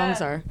 what the yeah, songs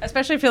are.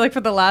 Especially I feel like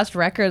for the last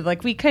record,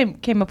 like we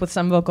came up with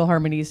some vocal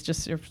harmonies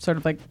just sort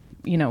of like,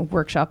 you know,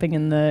 workshopping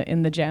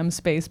in the jam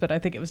space, but I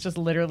think it was just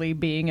literally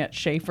being at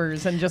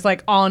Schaefer's and just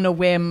like on a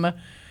whim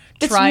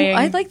trying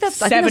I like that.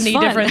 70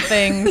 different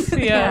things.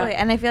 Yeah. Totally.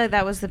 And I feel like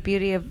that was the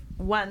beauty of,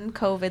 one,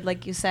 COVID,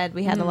 like you said,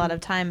 we had a lot of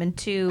time, and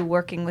two,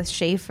 working with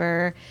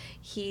Schaefer,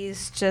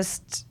 he's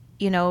just,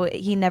 you know,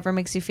 he never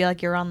makes you feel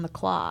like you're on the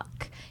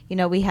clock. You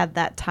know, we had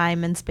that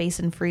time and space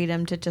and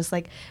freedom to just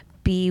like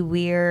be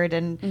weird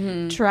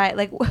and try.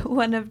 Like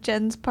one of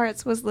Jen's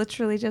parts was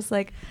literally just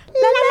like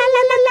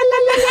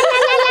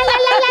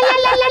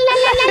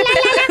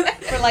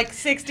For like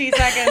 60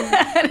 seconds.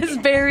 It's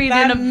buried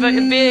in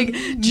a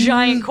big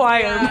giant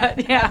choir.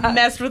 But yeah,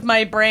 messed with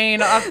my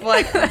brain off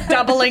like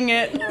doubling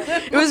it.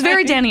 It was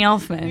very Danny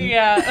Elfman.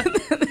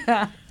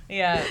 Yeah.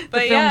 Yeah.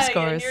 But film yeah,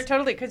 scores. and you're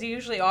totally, because you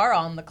usually are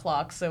on the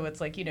clock, so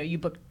it's like, you know, you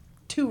book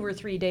 2 or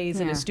 3 days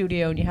in a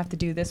studio and you have to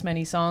do this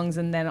many songs,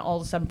 and then all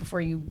of a sudden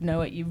before you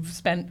know it, you've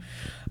spent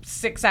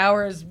 6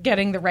 hours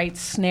getting the right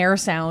snare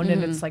sound,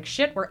 and it's like,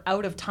 shit, we're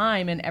out of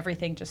time, and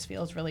everything just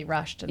feels really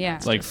rushed. And Yeah.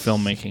 It's like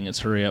filmmaking. It's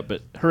hurry up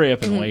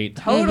and wait.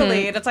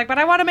 Totally. And it's like, but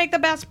I want to make the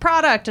best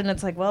product, and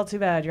it's like, well, too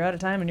bad, you're out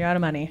of time and you're out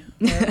of money.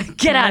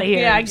 Get out of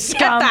here. Yeah, get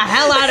the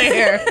hell out of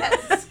here.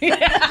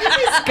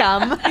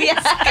 scum.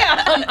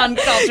 Yeah.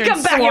 Uncultured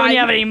Come back here when you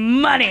have any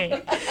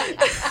money.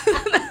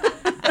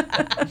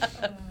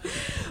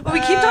 Well, we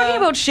keep talking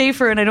about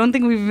Schaefer, and I don't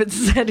think we've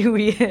said who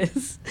he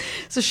is.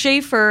 So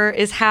Schaefer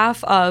is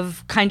half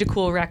of Kinda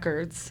Cool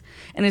Records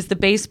and is the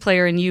bass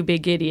player in You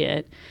Big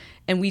Idiot.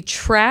 And we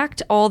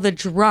tracked all the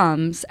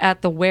drums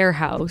at the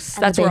warehouse.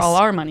 And That's the where bass. all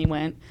our money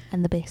went.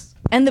 And the bass.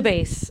 And the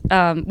bass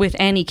with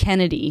Annie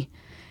Kennedy.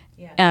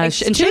 Yeah. And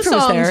 2 Schaefer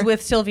was songs there.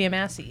 with Sylvia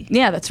Massey.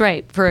 Yeah, that's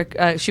right.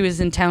 She was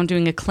in town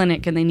doing a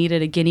clinic, and they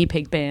needed a guinea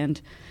pig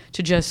band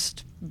to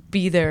just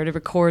be there to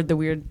record the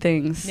weird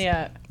things.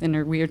 Yeah. And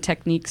her weird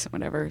techniques and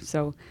whatever.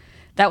 So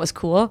that was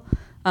cool.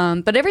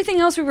 But everything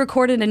else we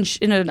recorded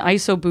in an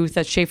ISO booth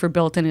that Schaefer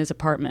built in his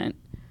apartment.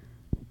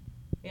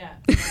 Yeah.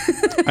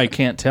 I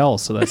can't tell,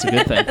 so that's a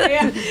good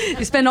thing.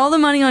 You spend all the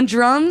money on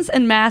drums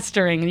and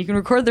mastering, and you can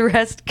record the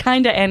rest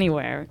kind of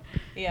anywhere.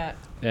 Yeah.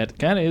 That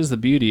kind of is the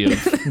beauty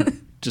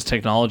of just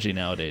technology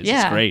nowadays.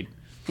 Yeah. It's great.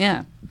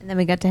 Yeah. And then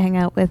we got to hang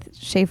out with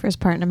Schaefer's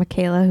partner,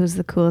 Michaela, who's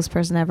the coolest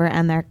person ever,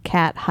 and their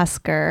cat,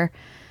 Husker,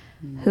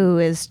 who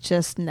is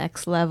just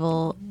next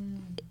level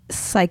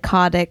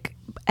psychotic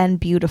and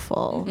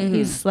beautiful.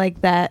 He's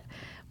like that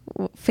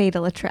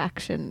Fatal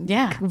Attraction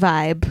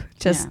vibe.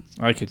 Just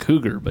Like a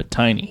cougar, but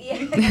tiny.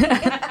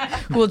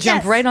 Who will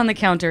jump right on the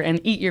counter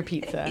and eat your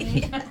pizza.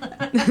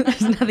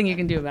 There's nothing you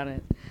can do about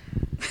it.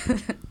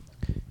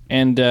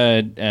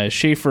 And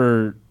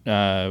Schaefer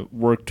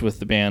worked with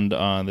the band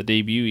on the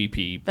debut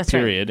EP, That's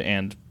period,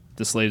 and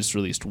this latest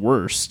released,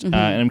 Worst. And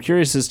I'm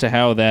curious as to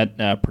how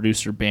that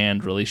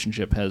producer-band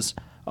relationship has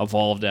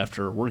evolved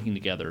after working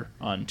together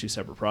on 2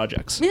 separate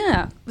projects.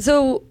 Yeah.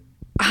 So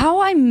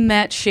how I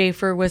met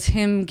Schaefer was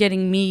him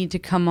getting me to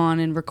come on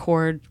and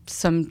record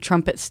some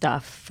trumpet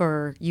stuff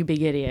for You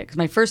Big Idiot. Because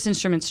my first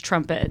instrument's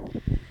trumpet.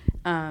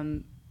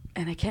 And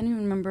I can't even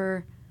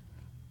remember.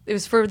 It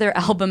was for their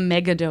album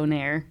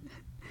Megadonaire.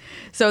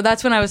 So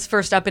that's when I was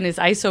first up in his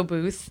ISO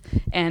booth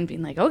and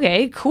being like,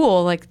 okay,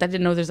 cool. Like, I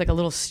didn't know there's like a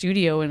little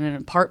studio in an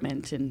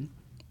apartment in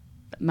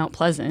Mount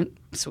Pleasant.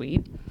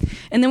 Sweet.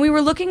 And then we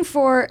were looking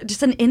for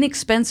just an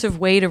inexpensive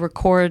way to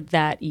record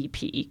that EP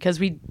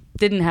because we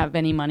didn't have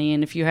any money.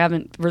 And if you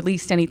haven't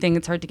released anything,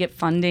 it's hard to get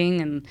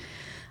funding.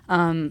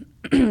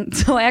 And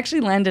so I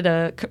actually landed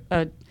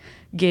a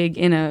gig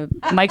in a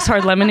Mike's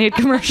Hard Lemonade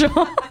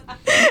commercial.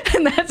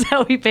 And that's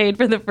how we paid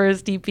for the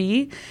first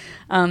EP.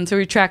 So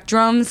we tracked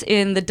drums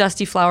in the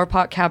Dusty Flower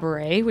Pot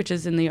Cabaret, which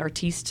is in the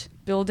Artiste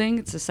building.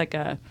 It's just like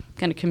a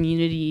kind of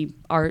community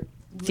art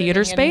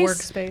theater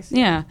space. Workspace.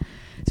 Yeah.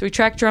 So we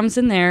tracked drums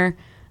in there.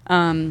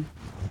 And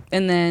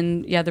And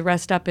then, the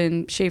rest up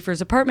in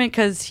Schaefer's apartment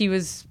because he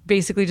was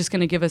basically just going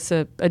to give us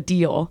a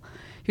deal.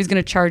 He was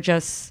going to charge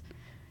us.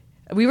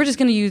 We were just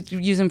going to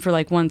use him for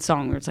like one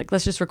song. Where it's like,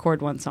 let's just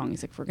record one song.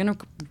 He's like, if we're going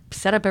to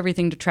set up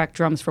everything to track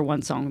drums for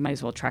one song, we might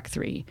as well track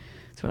 3.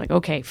 So we're like,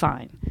 okay,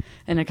 fine.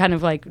 And it kind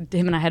of like,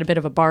 him and I had a bit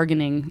of a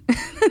bargaining,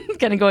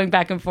 kind of going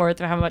back and forth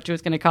for how much it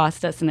was going to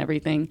cost us and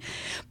everything.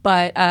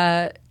 But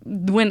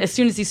as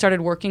soon as he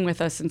started working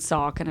with us and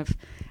saw kind of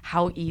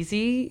how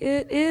easy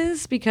it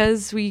is,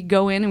 because we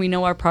go in and we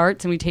know our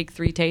parts and we take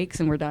 3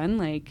 takes and we're done.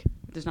 Like,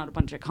 there's not a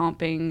bunch of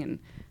comping, and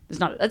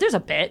there's a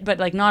bit, but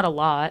like not a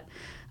lot.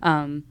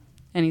 And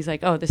he's like,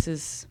 oh, this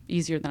is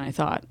easier than I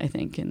thought, I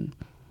think. And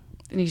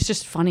he's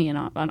just funny and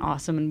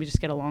awesome, and we just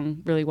get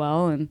along really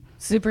well. And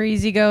super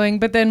easygoing.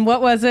 But then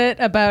what was it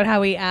about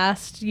how he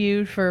asked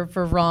you for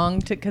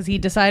Rong because he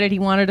decided he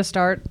wanted to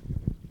start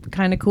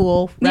kind of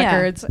cool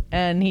records,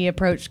 and he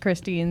approached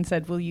Christy and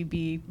said, will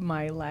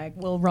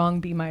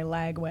Rong be my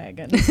lag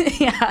wagon?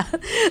 Yeah.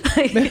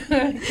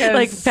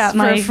 like Fat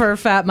Mike. For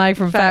Fat Mike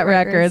from Fat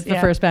Records, the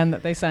first band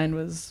that they signed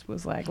was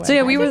Lag Wagon.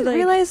 So we I didn't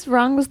realize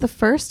Rong was the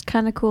first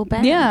kind of cool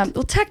band. Yeah.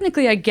 Well,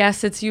 technically, I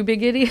guess it's You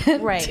Big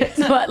Idiot. Right.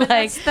 But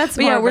like, that's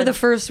we're the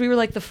first, we were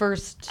like the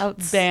first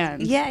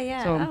band.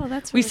 Yeah. So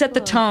that's really we set the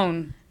cool.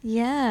 tone.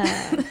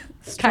 Yeah.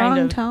 Strong Kind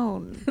of.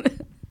 tone.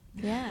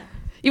 Yeah.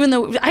 Even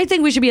though I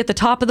think we should be at the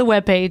top of the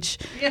webpage.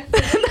 Yeah.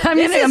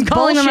 I'm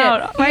calling them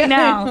out right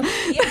now.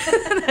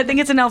 I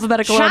think it's in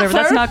alphabetical order, but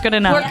that's not good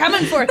enough. We're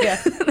coming for you.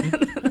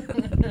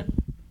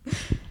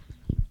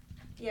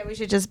 Yeah, we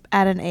should just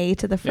add an A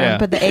to the front, Yeah.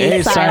 but the A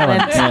is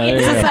silent. Yeah,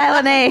 It's a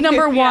silent A.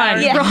 Number 1.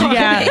 Wrong.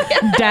 Yeah.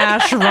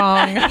 Dash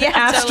Wrong.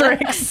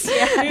 Asterisk.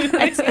 Yeah.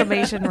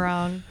 Exclamation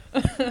wrong.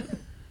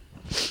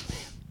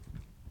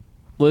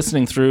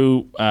 Listening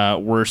through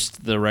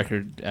Worst, the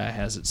record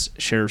has its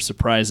share of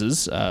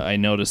surprises. I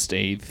noticed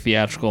a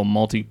theatrical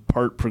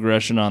multi-part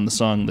progression on the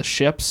song The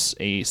Ships,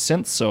 a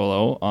synth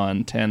solo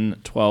on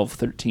 10, 12,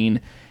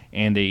 13,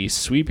 and a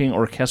sweeping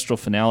orchestral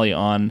finale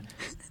on,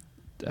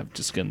 I'm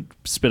just going to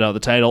spit out the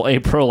title, A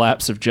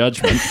Prolapse of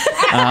Judgment.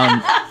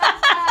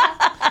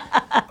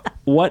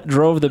 What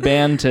drove the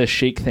band to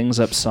shake things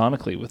up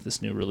sonically with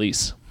this new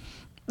release?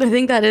 I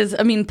think that is,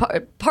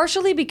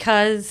 partially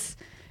because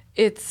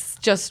it's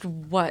just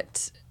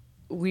what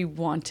we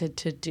wanted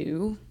to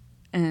do,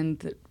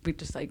 and we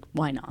just like,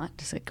 why not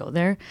just like go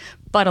there?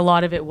 But a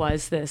lot of it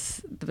was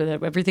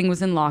everything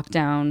was in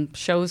lockdown,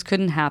 shows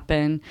couldn't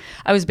happen.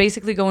 I was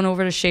basically going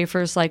over to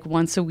Schaefer's like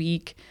once a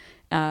week,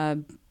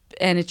 and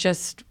it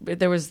just,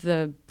 there was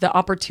the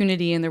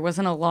opportunity, and there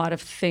wasn't a lot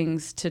of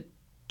things to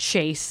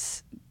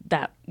chase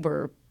that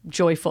were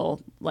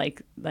joyful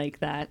like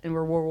that and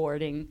were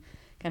rewarding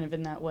kind of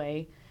in that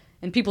way.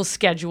 And people's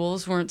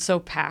schedules weren't so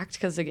packed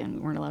because, again, we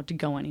weren't allowed to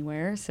go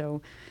anywhere.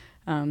 So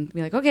be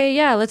like, okay,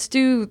 yeah, let's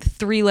do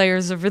 3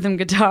 layers of rhythm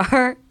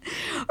guitar.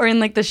 Or in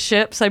like The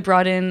Ships, I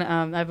brought in,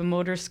 I have a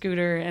motor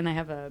scooter and I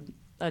have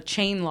a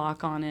chain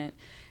lock on it.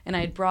 And I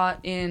had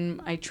brought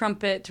in my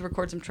trumpet to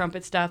record some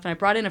trumpet stuff. And I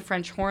brought in a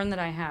French horn that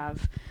I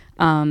have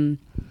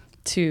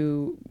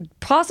to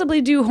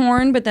possibly do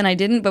horn, but then I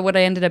didn't. But what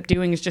I ended up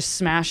doing is just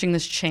smashing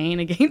this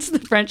chain against the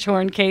French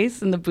horn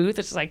case in the booth.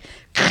 It's just like...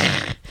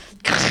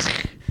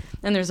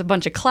 And there's a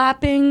bunch of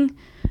clapping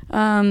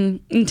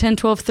in 10,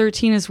 12,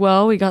 13 as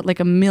well. We got like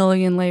a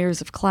million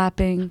layers of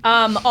clapping.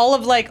 All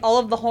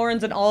of the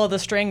horns and all of the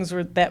strings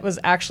that was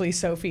actually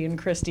Sophie and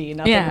Christy.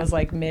 Nothing was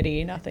like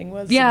MIDI. Nothing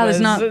was. Yeah, it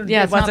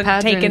wasn't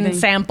not taking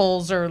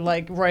samples or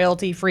like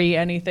royalty free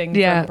anything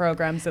from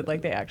programs that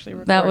like they actually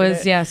recorded. That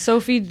was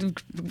Sophie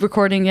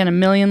recording in a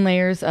million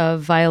layers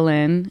of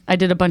violin. I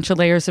did a bunch of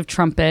layers of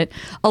trumpet.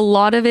 A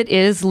lot of it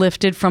is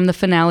lifted from the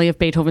finale of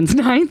Beethoven's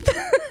Ninth.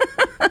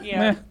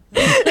 Yeah.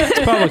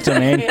 It's public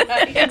domain.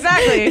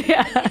 Exactly.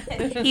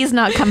 Yeah. He's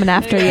not coming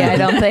after you, I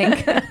don't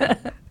think.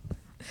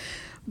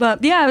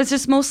 But yeah, it was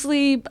just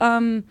mostly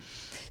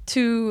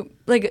to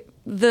like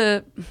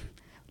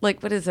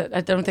what is it?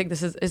 I don't think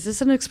is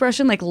this an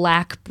expression? Like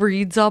lack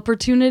breeds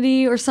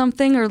opportunity or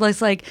something? Or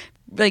like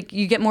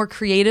you get more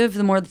creative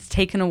the more that's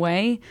taken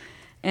away.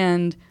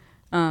 And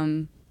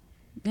when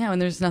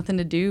there's nothing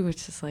to do,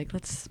 it's just like,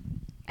 let's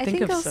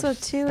think of also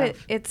too,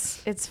 stuff.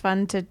 it's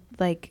fun to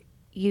like,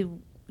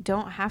 you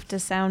don't have to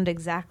sound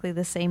exactly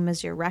the same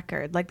as your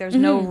record. Like there's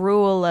no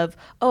rule of,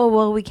 oh,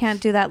 well, we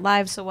can't do that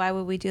live, so why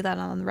would we do that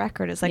on the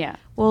record? It's like,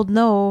 well,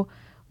 no,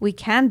 we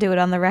can do it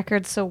on the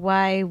record, so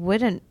why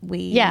wouldn't we?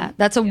 Yeah,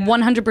 that's a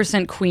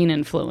 100% Queen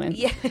influence.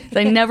 Yeah.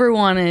 I never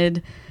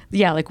wanted,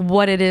 like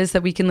what it is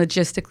that we can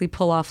logistically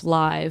pull off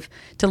live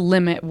to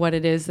limit what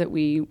it is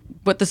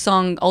what the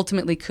song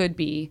ultimately could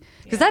be.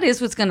 Because that is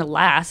what's going to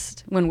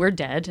last when we're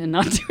dead and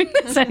not doing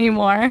this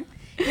anymore.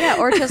 Yeah,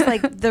 or just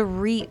like the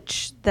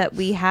reach that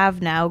we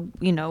have now,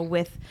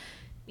 with,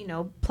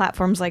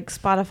 platforms like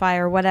Spotify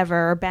or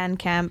whatever, or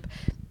Bandcamp,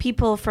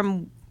 people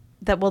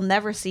that will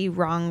never see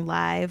Wrong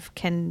live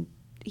can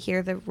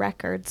hear the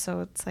record. So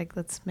it's like,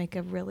 let's make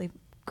a really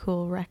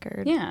cool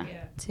record. Yeah.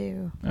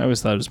 Too. I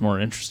always thought it was more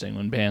interesting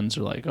when bands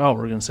are like, oh,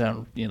 we're going to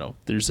sound,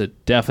 there's a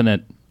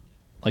definite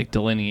like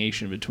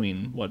delineation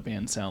between what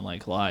bands sound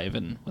like live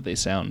and what they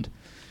sound.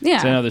 Yeah.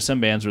 So I know there's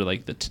some bands where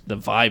like the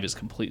vibe is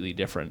completely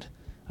different.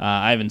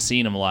 I haven't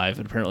seen them live,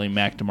 but apparently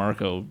Mac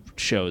DeMarco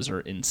shows are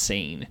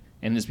insane,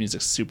 and his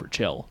music's super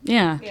chill.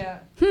 Yeah.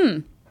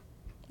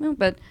 Well,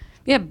 but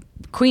yeah,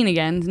 Queen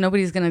again.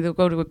 Nobody's gonna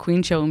go to a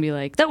Queen show and be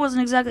like, "That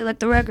wasn't exactly like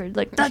the record.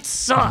 Like that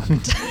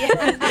sucked."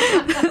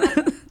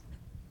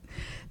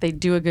 They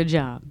do a good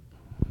job.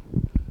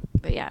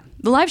 But yeah,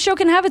 the live show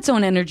can have its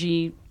own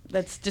energy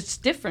that's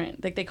just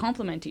different. Like they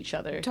complement each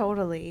other.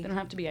 Totally. They don't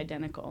have to be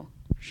identical.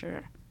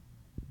 Sure.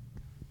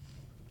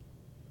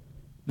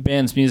 The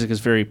band's music is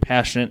very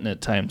passionate and at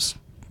times,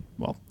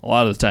 well, a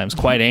lot of the times,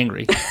 quite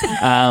angry.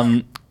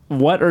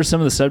 What are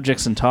some of the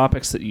subjects and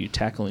topics that you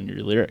tackle in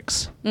your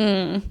lyrics?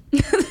 The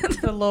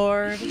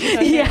Lord.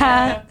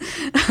 Yeah.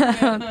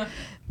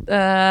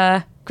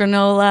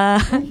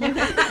 Granola.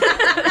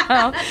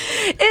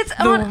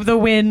 It's the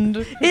wind.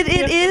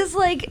 It is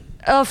like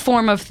a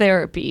form of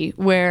therapy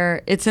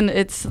where it's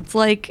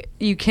like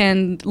you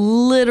can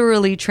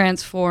literally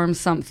transform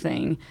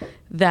something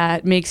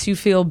that makes you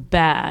feel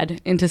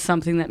bad into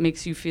something that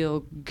makes you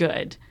feel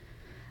good,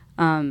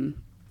 or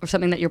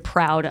something that you're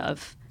proud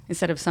of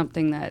instead of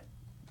something that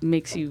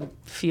makes you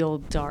feel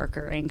dark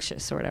or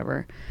anxious or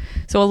whatever.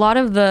 So a lot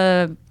of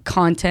the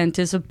content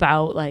is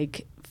about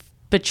like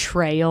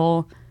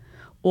betrayal,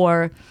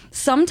 or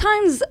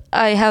sometimes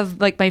I have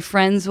like my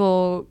friends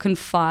will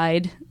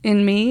confide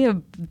in me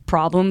of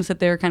problems that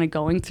they're kind of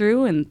going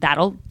through, and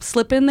that'll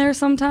slip in there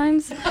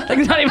sometimes. Like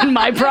not even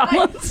my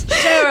problems.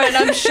 Sharon,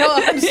 I'm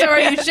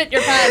sorry you shit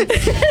your pants.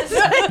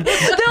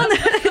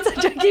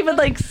 I keep it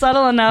like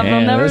subtle enough. Yeah,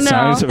 I'll never this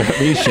know. song's about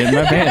me shitting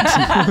my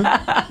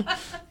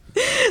pants.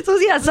 So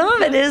yeah, some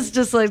of it is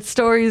just like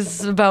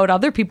stories about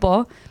other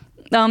people,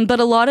 but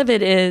a lot of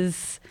it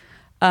is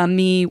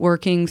me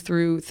working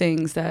through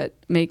things that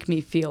make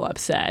me feel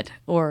upset,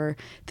 or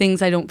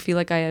things I don't feel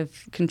like I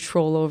have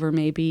control over,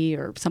 maybe,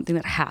 or something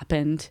that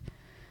happened.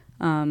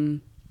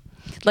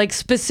 Like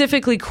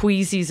specifically,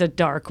 Queasy's a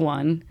dark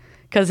one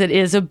because it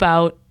is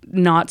about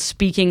not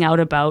speaking out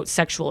about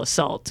sexual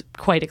assault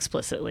quite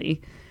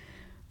explicitly.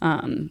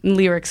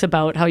 Lyrics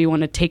about how you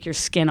want to take your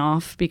skin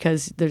off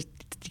because you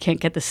can't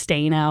get the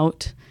stain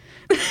out.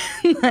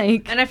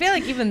 And I feel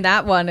like even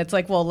that one, it's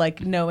like, well, like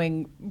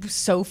knowing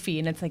Sophie,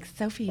 and it's like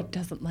Sophie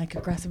doesn't like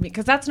aggressive music,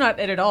 because that's not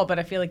it at all. But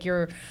I feel like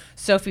your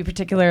Sophie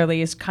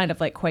particularly is kind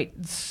of like quite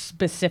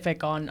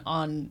specific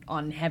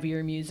on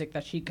heavier music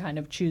that she kind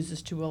of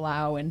chooses to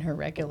allow in her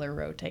regular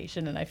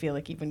rotation. And I feel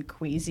like even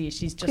Queasy,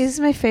 she's just This is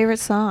my favorite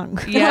song.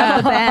 Yeah.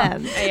 Of the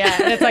band. Yeah,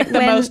 and it's like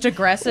the most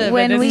aggressive,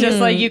 when and it's we- just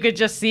like you could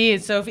just see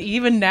it. So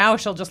even now,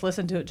 she'll just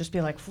listen to it, just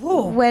be like,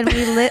 "Whoa!" When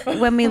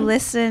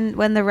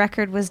the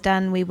record was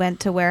done, we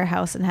went to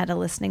Warehouse and had a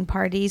listening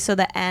party so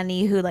that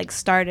Annie, who like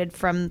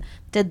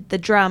did the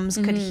drums,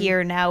 could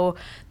hear now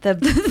the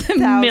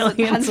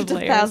Millions hundreds of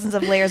layers. thousands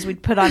of layers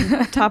we'd put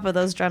on top of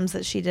those drums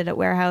that she did at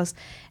Warehouse.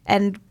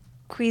 And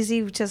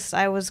Queasy,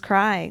 I was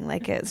crying.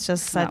 Like it's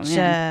just such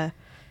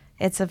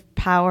it's a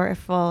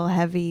powerful,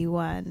 heavy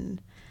one.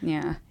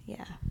 Yeah.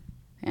 Yeah.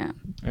 Yeah.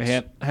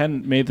 I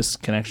hadn't made this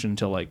connection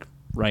until like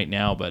right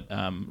now, but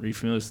are you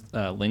familiar with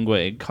Lingua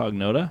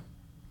Incognita?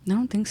 No, I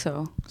don't think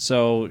so.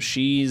 So I'm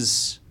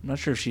not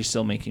sure if she's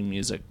still making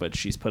music, but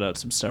she's put out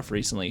some stuff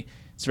recently.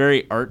 It's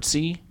very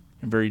artsy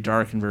and very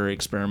dark and very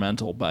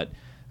experimental, but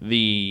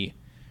the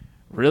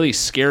really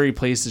scary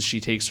places she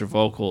takes her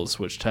vocals,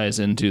 which ties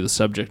into the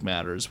subject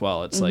matter as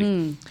well. It's like,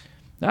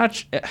 not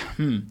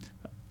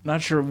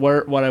sure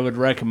what I would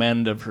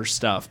recommend of her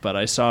stuff, but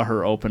I saw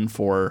her open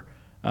for,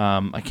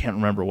 I can't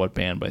remember what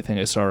band, but I think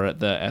I saw her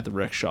at the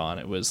Rickshaw, and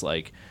it was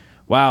like,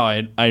 wow,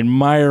 I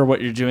admire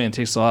what you're doing. It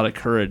takes a lot of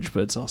courage,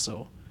 but it's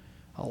also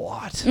a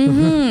lot.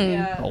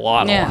 Mm-hmm. A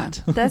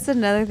lot. That's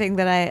another thing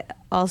that I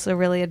also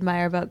really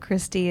admire about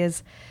Christy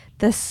is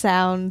the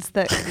sounds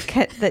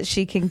that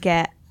she can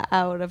get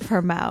out of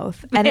her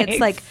mouth. And it's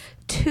like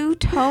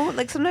two-tone.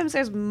 Like sometimes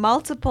there's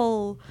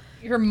multiple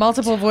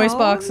voice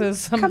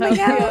boxes coming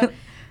out.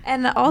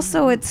 And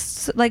also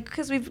it's like,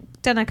 because we've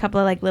done a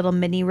couple of like little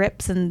mini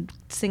rips and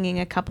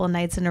singing a couple of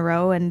nights in a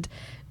row, and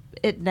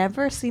it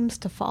never seems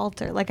to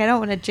falter. Like I don't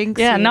want to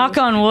jinx you. Knock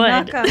on wood.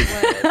 Knock on wood.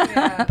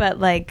 Yeah. But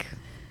like,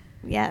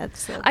 yeah,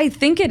 I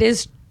think it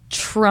is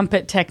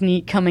trumpet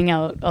technique coming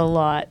out a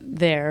lot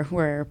there,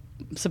 where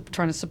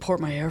trying to support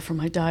my air from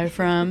my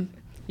diaphragm.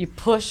 You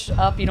push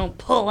up, you don't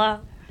pull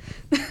up.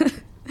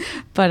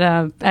 But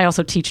I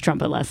also teach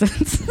trumpet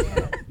lessons.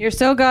 You're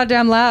so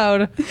goddamn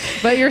loud,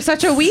 but you're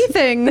such a wee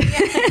thing.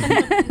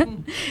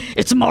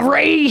 It's my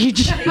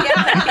rage.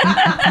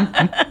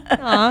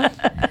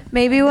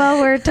 Maybe while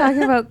we're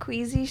talking about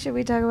Queasy, should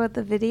we talk about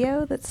the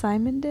video that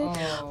Simon did?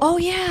 Oh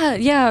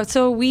yeah.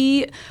 So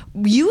we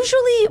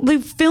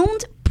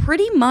filmed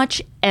pretty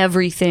much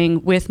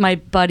everything with my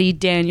buddy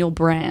Daniel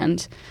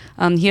Brand.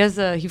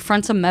 He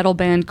fronts a metal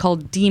band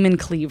called Demon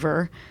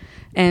Cleaver,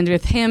 and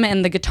with him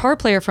and the guitar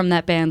player from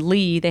that band,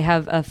 Lee, they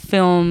have a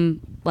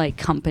film like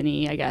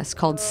company, I guess,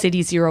 called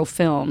City Zero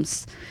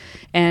Films.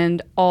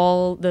 and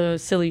all the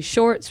silly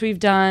shorts we've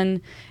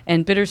done,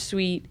 and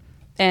Bittersweet,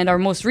 and our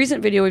most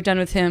recent video we've done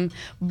with him.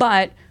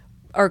 But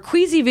our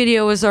Queasy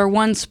video is our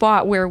one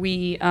spot where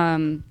we,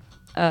 I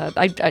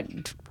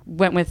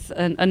went with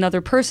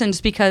another person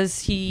just because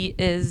he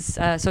is,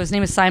 so his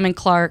name is Simon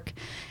Clark,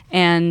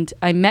 and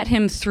I met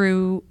him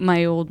through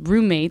my old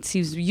roommates.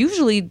 He's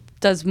usually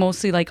does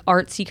mostly like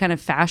artsy kind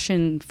of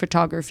fashion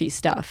photography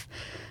stuff.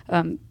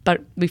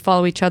 But we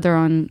follow each other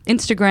on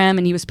Instagram,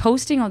 and he was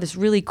posting all this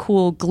really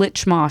cool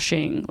glitch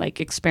moshing,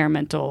 like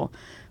experimental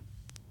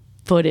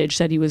footage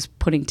that he was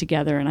putting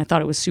together, and I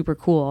thought it was super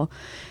cool.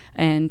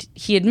 And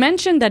he had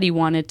mentioned that he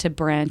wanted to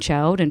branch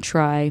out and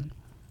try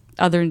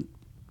other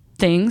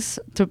things,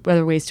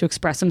 other ways to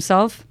express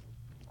himself.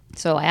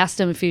 So I asked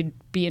him if he'd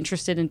be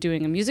interested in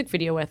doing a music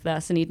video with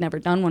us, and he'd never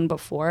done one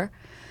before.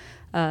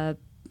 And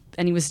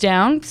he was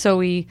down, so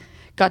we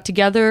got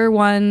together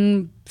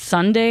one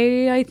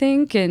Sunday, I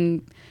think,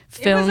 and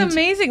filmed. It was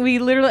amazing. We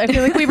literally, I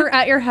feel like we were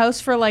at your house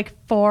for like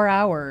 4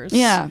 hours.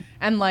 Yeah.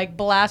 And like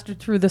blasted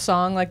through the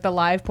song, like the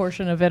live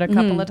portion of it a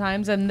couple of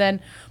times. And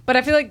then, but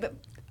I feel like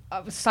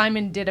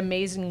Simon did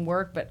amazing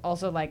work, but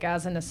also like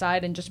as an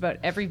aside, in just about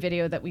every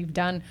video that we've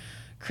done,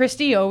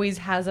 Christy always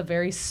has a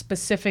very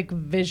specific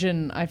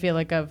vision, I feel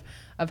like, of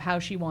how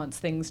she wants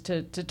things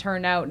to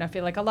turn out. And I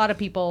feel like a lot of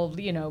people,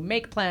 you know,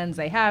 make plans,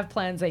 they have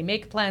plans, they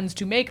make plans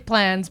to make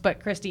plans, but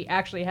Christy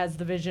actually has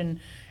the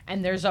vision,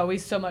 and there's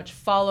always so much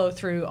follow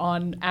through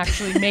on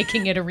actually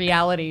making it a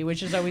reality,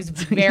 which is always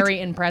very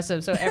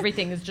impressive. So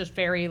everything is just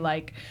very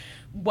like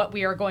what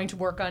we are going to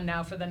work on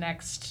now for the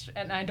next,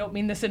 and I don't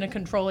mean this in a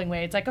controlling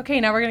way. It's like, okay,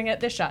 now we're going to get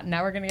this shot, and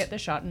now we're going to get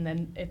this shot, and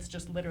then it's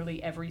just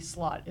literally every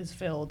slot is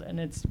filled, and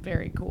it's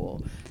very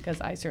cool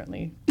because I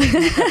certainly don't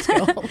have that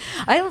skill.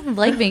 I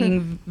like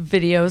making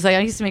videos. I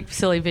used to make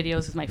silly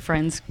videos with my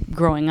friends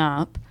growing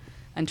up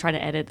and try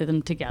to edit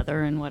them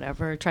together and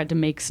whatever. I tried to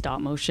make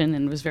stop motion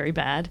and was very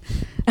bad.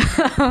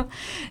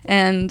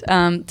 And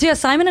so yeah,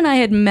 Simon and I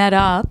had met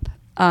up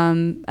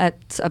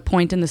at a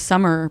point in the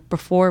summer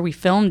before we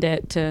filmed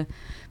it to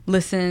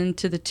listen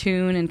to the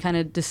tune and kind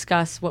of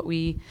discuss what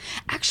we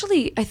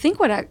actually, I think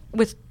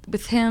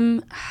with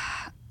him,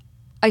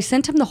 I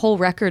sent him the whole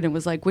record and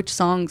was like, which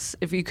songs,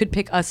 if you could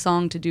pick a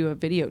song to do a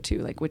video to,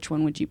 like which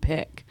one would you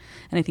pick?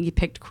 And I think he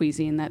picked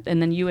Queasy, and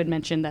then you had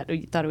mentioned that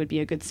you thought it would be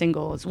a good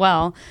single as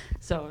well.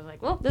 So I was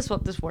like, well, this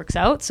works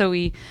out. So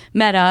we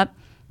met up,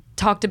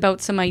 talked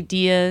about some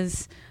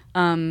ideas.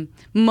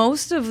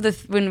 Most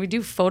of when we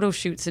do photo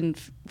shoots and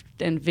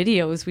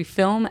videos, we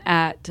film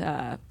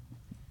at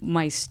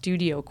my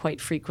studio quite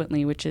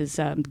frequently, which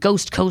is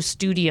Ghost Coast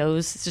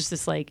Studios. It's just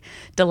this like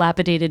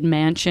dilapidated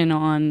mansion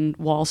on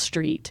Wall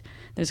Street.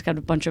 There's got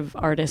a bunch of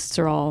artists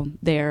are all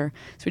there.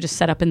 So we just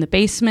set up in the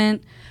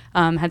basement,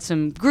 had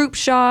some group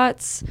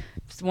shots,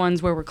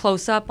 ones where we're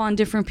close up on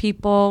different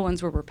people,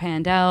 ones where we're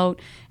panned out,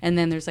 and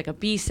then there's like a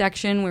B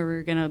section where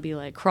we're gonna be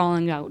like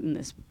crawling out in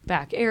this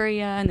back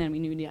area, and then we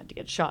knew we had to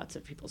get shots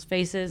of people's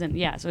faces, and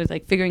yeah, so it's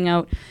like figuring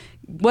out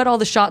what all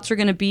the shots were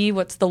gonna be,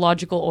 what's the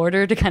logical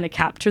order to kind of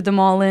capture them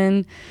all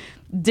in.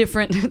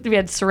 Different, we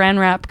had saran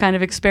wrap kind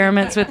of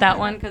experiments with that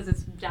one because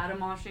it's data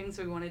moshing,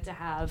 so we wanted to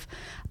have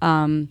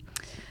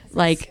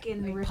like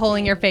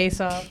pulling your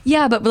face off.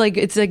 Yeah, but like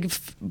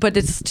but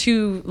it's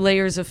 2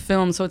 layers of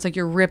film, so it's like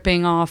you're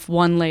ripping off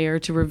one layer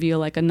to reveal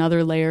like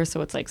another layer.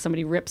 So it's like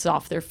somebody rips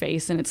off their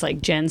face, and it's like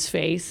Jen's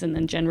face, and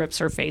then Jen rips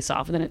her face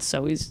off, and then it's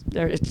Zoe's.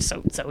 It's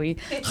Zoe.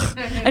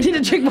 I need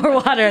to drink more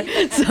water.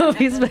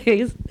 Zoe's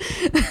face.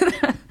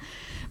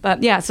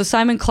 But yeah, so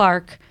Simon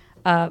Clark.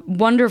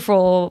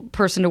 Wonderful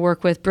person to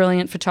work with,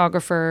 brilliant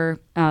photographer.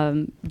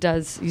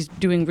 He's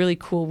doing really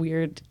cool,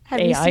 weird Have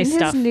AI you seen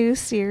stuff. his new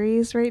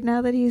series right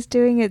now that he's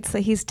doing? It's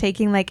like he's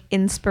taking like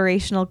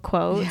inspirational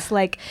quotes,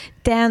 like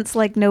dance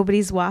like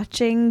nobody's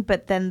watching,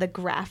 but then the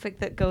graphic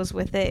that goes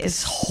with it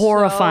is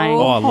horrifying.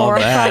 Oh, I love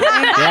that.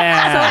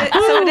 Yeah.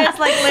 So it is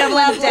like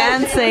literally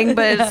dancing,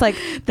 but it's like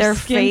their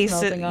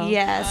face.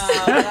 Yes.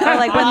 Or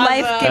like when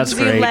life gives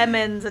you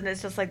lemons, and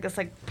it's just like this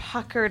like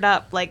puckered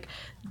up, like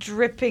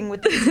dripping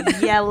with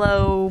these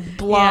yellow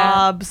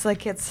blobs.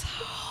 Like it's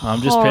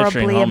I'm just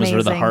picturing home amazing.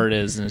 is where the heart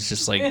is, and it's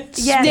just like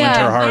splinter yes,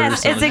 heart or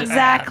yes, something. it's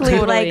exactly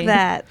Totally. like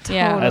that.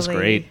 Yeah. Totally. That's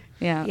great.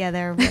 Yeah,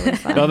 they're really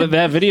fun. No,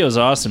 that video is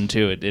awesome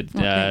too. The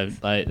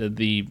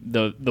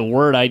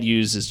word I'd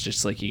use is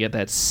just like you get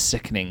that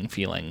sickening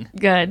feeling.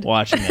 Good.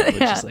 Watching it,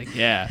 which is like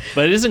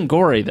but it isn't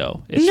gory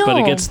though. But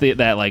it gets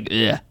that like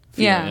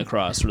feeling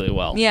across really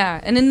well. Yeah,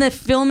 and in the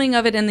filming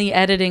of it and the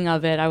editing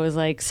of it, I was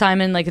like,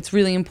 Simon, like it's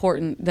really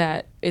important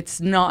that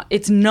it's not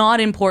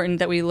important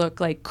that we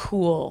look like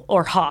cool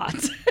or hot.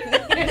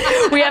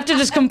 We have to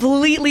just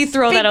completely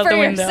throw that out the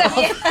window.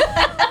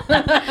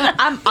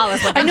 I'm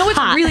always looking I know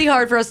hot. it's really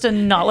hard for us to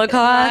not look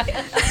hot.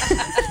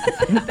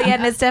 But yeah,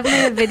 and it's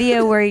definitely a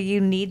video where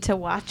you need to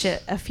watch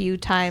it a few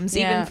times.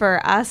 Yeah. Even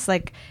for us,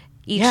 like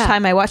each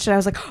time I watched it, I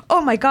was like,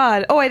 oh my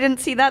God, I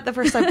didn't see that the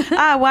first time.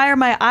 Why are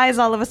my eyes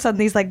all of a sudden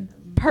these like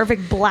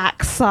perfect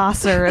black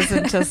saucers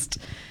and just,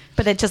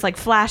 but it just like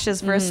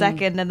flashes for a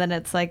second, and then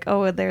it's like,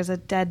 oh, there's a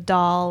dead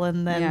doll,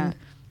 and then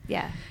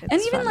Yeah.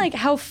 And even like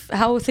how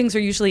things are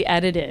usually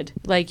edited.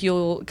 Like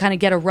you'll kind of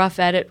get a rough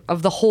edit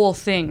of the whole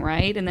thing,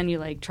 right? And then you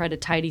like try to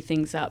tidy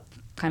things up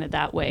kind of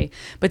that way.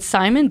 But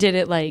Simon did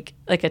it like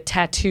a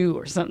tattoo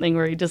or something,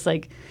 where he just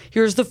like,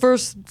 here's the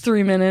first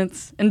 3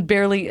 minutes and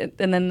barely,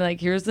 and then like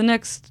here's the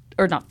next,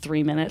 or not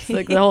 3 minutes,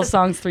 like the whole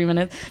song's 3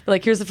 minutes, but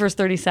like here's the first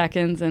 30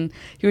 seconds, and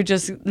he would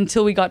just,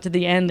 until we got to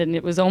the end, and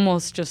it was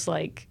almost just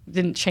like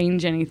didn't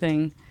change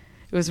anything.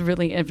 It was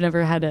really, I've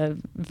never had a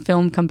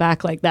film come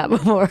back like that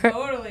before.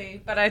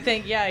 Totally. But I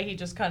think, he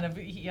just kind of,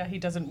 he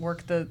doesn't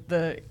work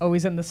the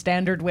always in the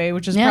standard way,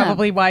 which is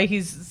probably why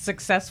he's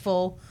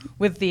successful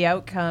with the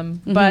outcome.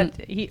 Mm-hmm. But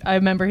I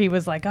remember he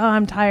was like, oh,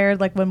 I'm tired,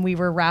 like when we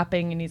were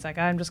rapping, and he's like,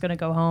 I'm just going to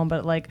go home.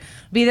 But like,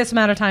 be this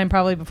amount of time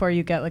probably before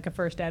you get like a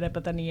first edit.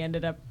 But then he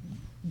ended up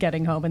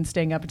getting home and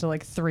staying up until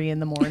like 3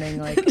 a.m,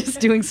 like just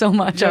doing so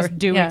much,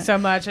 so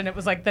much. And it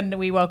was like, then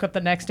we woke up the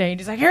next day and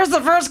he's like, here's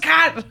the first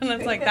cut, and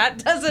it's like,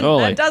 that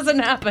doesn't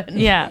happen.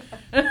 Yeah.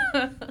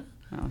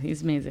 Oh,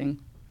 he's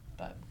amazing.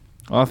 But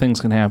all things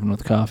can happen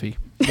with coffee,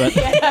 but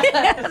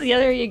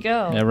there you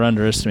go. Never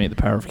underestimate the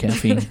power of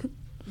caffeine.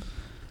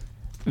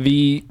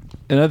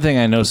 Another thing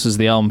I noticed is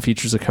the album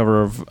features a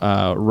cover of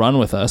Run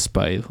With Us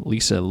by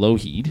Lisa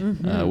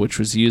Lougheed, which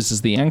was used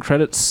as the end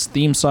credits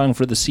theme song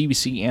for the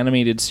CBC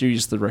animated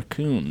series The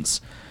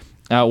Raccoons.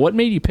 What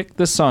made you pick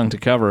this song to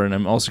cover? And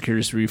I'm also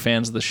curious, were you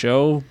fans of the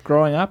show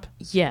growing up?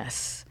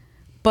 Yes.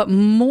 But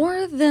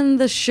more than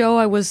the show,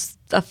 I was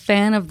a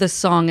fan of the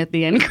song at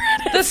the end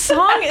credits. The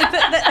song,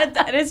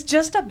 it's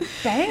just a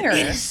banger.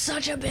 It is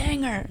such a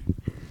banger.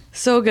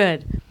 So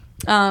good.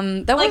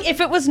 That like was, if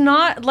it was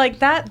not like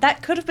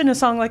that could have been a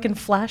song like in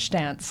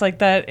Flashdance, like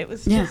that. It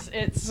was just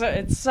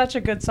it's such a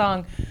good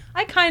song.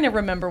 I kind of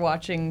remember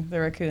watching The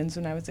Raccoons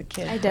when I was a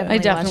kid. I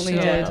definitely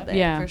did. A little bit,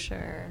 yeah, for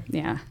sure.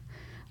 Yeah,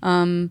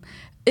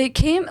 it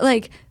came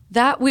like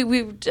that.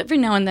 We every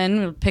now and then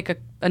we'll pick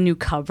a new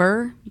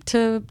cover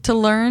to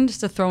learn, just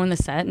to throw in the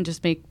set and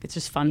just make it's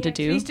just fun to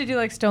do. We used to do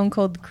like Stone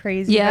Cold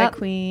Crazy by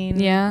Queen.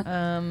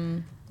 Yeah.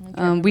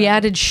 We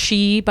added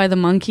She by the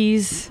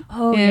Monkees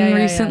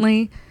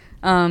recently.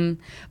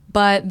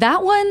 But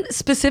that one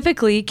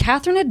specifically,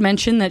 Catherine had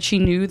mentioned that she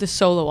knew the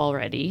solo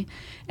already.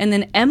 And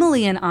then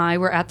Emily and I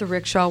were at the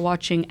rickshaw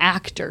watching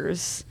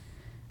Actors.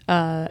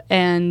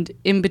 And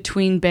in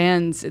between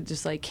bands, it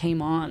just like came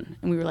on.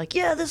 And we were like,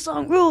 yeah, this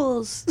song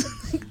rules.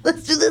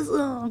 Let's do this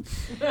song.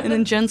 And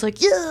then Jen's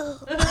like, yeah.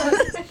 And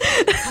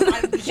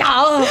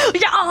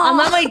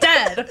then we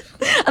did.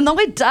 And then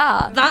we did.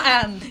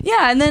 That end.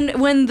 Yeah, and then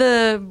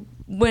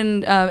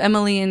when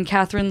Emily and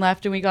Catherine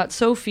left and we got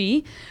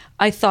Sophie,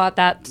 I thought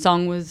that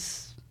song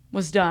was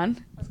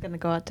done. I was going to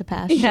go out to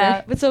pasture.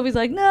 Yeah, but Sophie's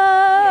like,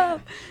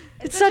 no,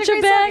 it's such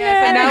a banger.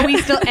 And now we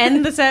still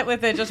end the set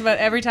with it just about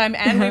every time,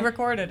 and we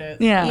recorded it.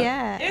 Yeah.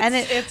 Yeah. And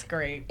it's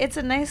great. It's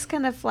a nice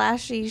kind of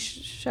flashy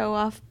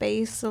show-off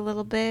bass a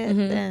little bit.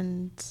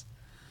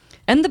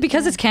 And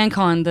because it's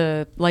CanCon,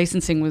 the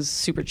licensing was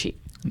super cheap.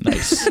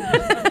 Nice.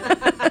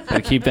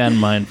 Gotta keep that in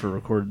mind for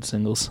recorded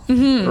singles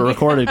or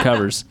recorded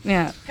covers.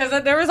 Yeah,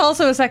 because there was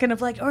also a second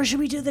of like, or should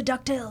we do the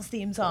DuckTales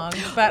theme song?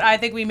 But I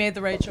think we made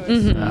the right choice.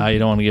 You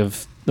don't want to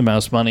give the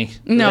mouse money.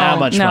 No, that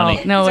much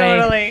money. No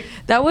totally. Way.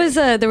 That was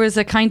there was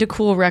a Kind of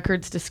Cool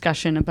Records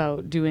discussion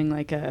about doing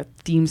like a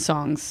theme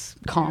songs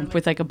comp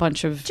with like a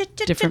bunch of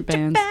different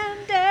bands.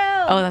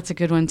 Oh, that's a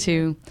good one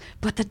too.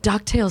 But the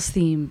DuckTales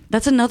theme,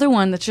 that's another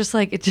one that's just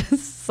like, it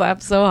just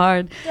slaps so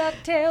hard.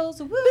 DuckTales,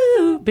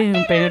 woo! Boom,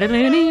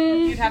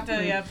 You'd have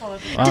to pull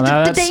it. Wow,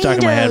 now that's stuck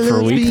in my head for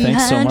a week.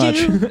 Thanks so much.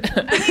 And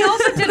we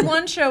also did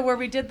one show where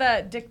we did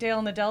that Dick Dale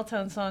and the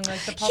Deltones song,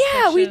 like the Pulp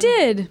Yeah, we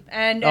did.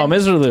 And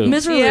Miserloo.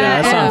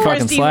 Yeah, that song and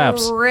fucking Steve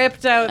slaps.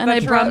 Ripped out And the I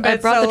brought the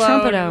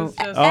trumpet out.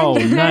 Oh,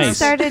 and you guys nice.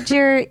 started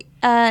your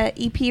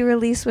EP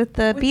release with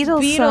the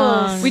Beatles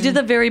song. We did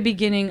the very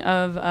beginning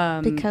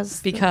of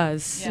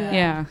Because.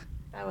 Yeah.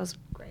 That was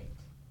great.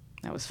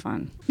 That was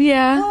fun.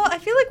 Yeah. Well, I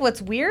feel like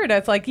what's weird,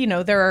 it's like,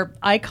 there are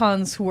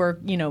icons who are,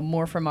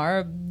 more from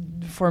our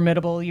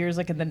formidable years,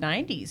 like in the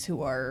 90s,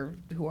 who are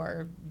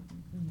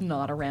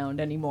not around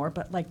anymore,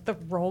 but like the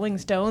Rolling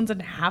Stones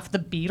and half the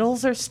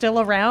Beatles are still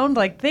around.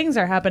 Like things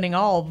are happening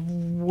all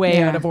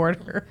way out of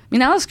order. I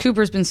mean, Alice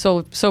Cooper's been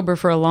sober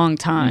for a long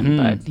time,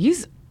 but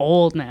he's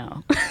old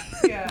now.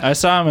 I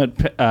saw him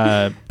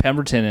at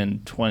Pemberton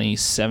in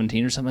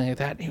 2017 or something like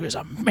that. He was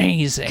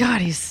amazing.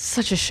 God, he's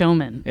such a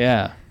showman.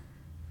 Yeah.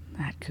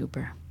 That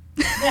Cooper.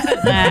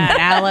 That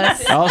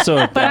Alice. Also,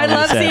 But I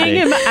love seeing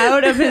him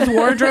out of his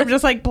wardrobe,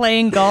 just like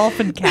playing golf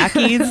and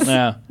khakis.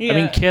 Yeah. I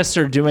mean, Kiss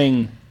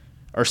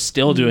are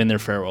still doing their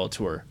farewell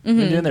tour. They've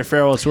been doing their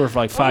farewell tour for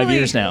like 5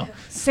 years now.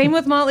 Same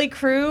with Motley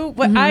Crue.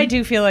 What I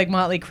do feel like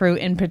Motley Crue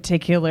in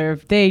particular,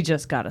 they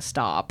just got to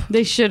stop.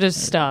 They should have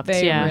stopped.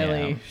 They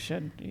really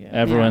should. Yeah.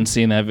 Everyone's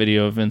seen that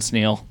video of Vince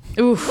Neil.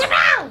 Oof.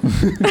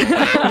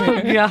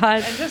 Oh,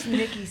 God. And just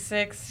Nikki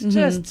Sixx,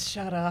 just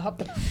shut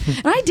up.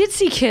 And I did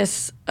see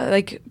Kiss,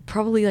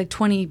 probably like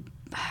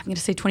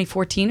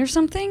 2014 or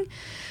something.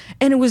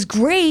 And it was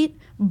great,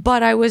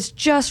 but I was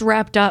just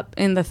wrapped up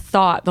in the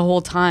thought the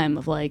whole time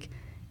of like,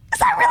 Is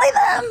that really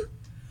them?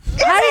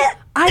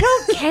 I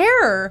don't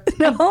care.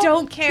 No? I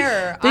don't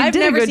care. They I've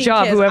did a never good seen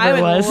job, Kiss. whoever I it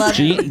would was. love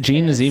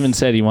Gene has even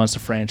said he wants to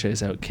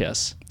franchise out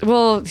Kiss.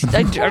 Well,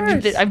 I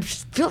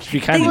feel be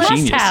kind they of must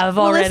genius. have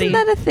Well, already. isn't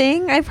that a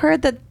thing? I've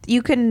heard that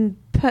you can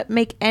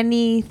make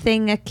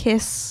anything a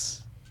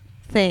Kiss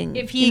thing.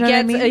 If he You know what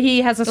I gets, mean?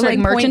 he has a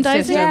certain point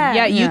merchandise? system.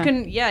 Yeah. You Yeah.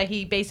 can. Yeah,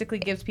 he basically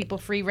gives people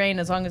free reign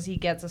as long as he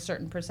gets a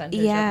certain percentage.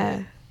 Yeah. Of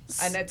it.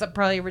 And it's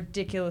probably a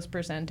ridiculous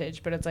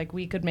percentage, but it's like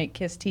we could make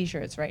Kiss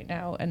T-shirts right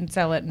now and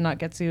sell it and not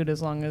get sued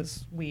as long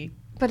as we.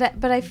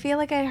 But I feel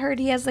like I heard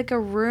he has like a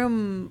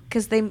room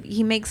because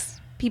he makes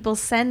people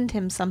send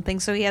him something,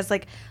 so he has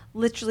like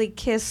literally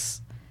Kiss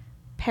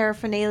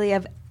paraphernalia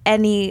of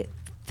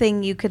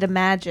anything you could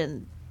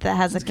imagine that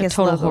has It's a like a Kiss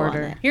total logo on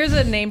hoarder. it. Here's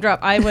a name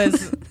drop. I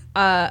was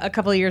a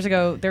couple of years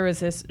ago. There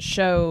was this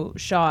show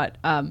shot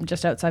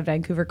just outside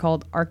Vancouver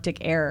called Arctic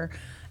Air.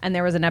 And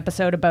there was an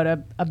episode about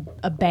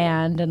a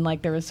band, and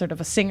like there was sort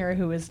of a singer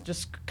who was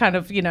just kind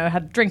of,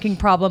 had drinking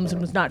problems and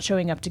was not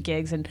showing up to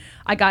gigs. And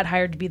I got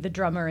hired to be the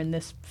drummer in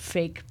this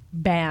fake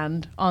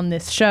band on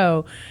this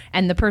show.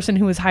 And the person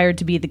who was hired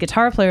to be the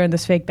guitar player in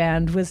this fake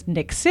band was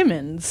Nick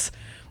Simmons,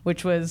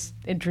 which was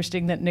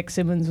interesting that Nick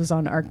Simmons was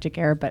on Arctic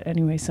Air. But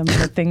anyway, some of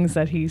the things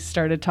that he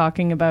started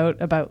talking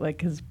about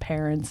like his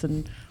parents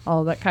and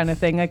all that kind of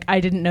thing. Like, I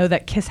didn't know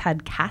that Kiss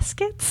had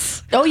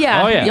caskets. Oh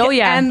yeah. Oh, yeah. Oh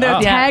yeah. And their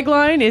Yeah.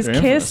 tagline is They're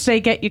Kiss, infamous. they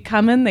get you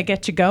coming, they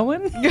get you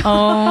going.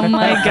 Oh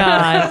my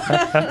god.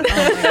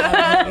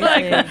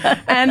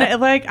 And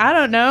like, I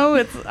don't know.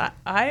 It's,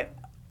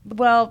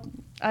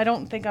 I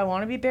don't think I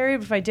want to be buried.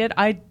 But if I did,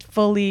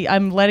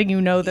 I'm letting you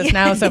know this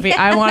now, Sophie.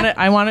 I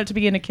want it to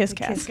be in a Kiss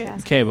casket.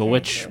 Okay, but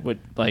which would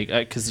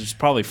because there's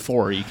probably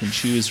 4 you can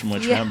choose from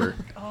which member.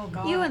 Oh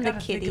God, You and the I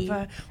gotta think kitty.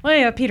 of well,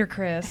 yeah, Peter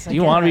Chris. Do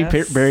you want to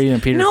be buried in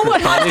Peter? No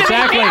one wants to be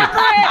exactly.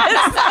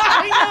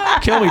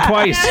 Kill me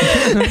twice.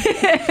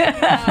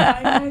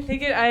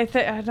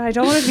 I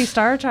don't want to be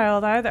Star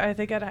Child either. I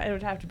think it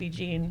would have to be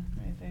Gene.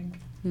 I think.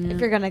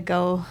 If you're gonna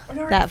go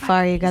that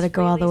far, you got to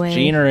go all the way.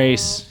 Gene or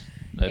Ace.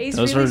 Ace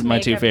Those were Frehley's my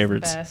 2 makeup is the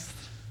favorites. best.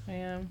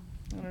 Yeah,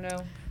 I don't know.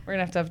 We're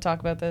gonna have to have a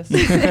talk about this.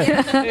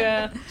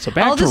 Yeah. So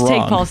back I'll to just take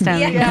Rong. Paul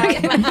Stanley.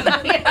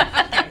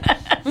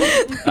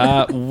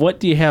 What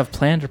do you have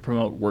planned to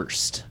promote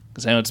worst?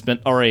 Because I know it's been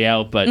already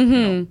out, but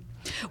We-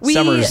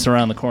 summer's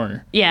around the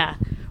corner. Yeah.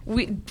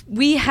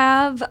 We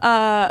have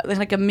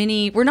like a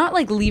mini, we're not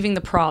like leaving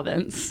the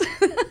province,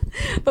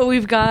 but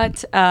we've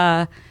got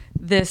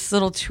this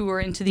little tour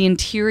into the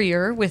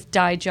interior with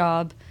Dye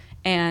Job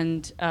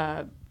and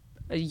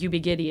You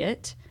Big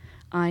Idiot.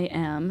 I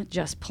am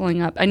just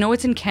pulling up. I know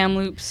it's in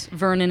Kamloops,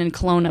 Vernon, and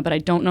Kelowna, but I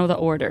don't know the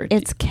order.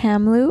 It's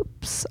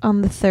Kamloops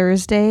on the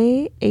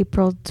Thursday,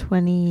 April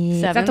 27th.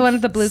 Is that the one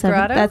at the Blue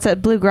Grotto? That's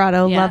at Blue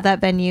Grotto. Yeah. Love that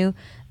venue.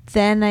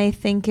 Then I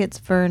think it's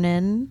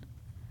Vernon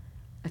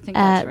I think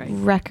that's at right.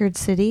 Record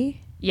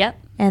City. Yep.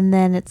 And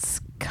then it's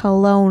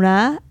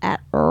Kelowna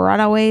at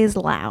Runaways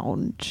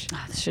Lounge.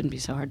 Oh, this shouldn't be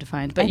so hard to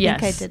find, but I yes.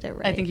 think I did it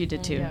right. I think you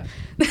did too. Yeah.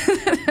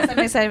 I'm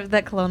excited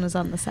that Kelowna's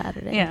on the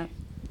Saturday. Yeah.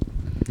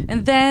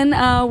 And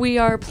then we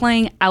are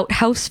playing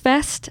Outhouse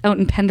Fest out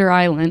in Pender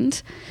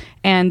Island,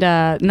 and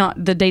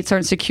not the dates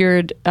aren't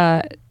secured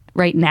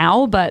right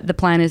now, but the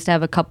plan is to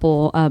have a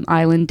couple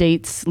island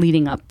dates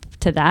leading up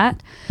to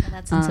that. And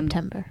that's in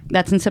September.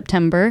 That's in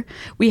September.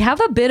 We have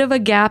a bit of a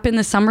gap in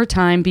the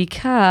summertime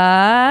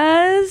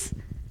because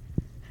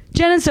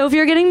Jen and Sophie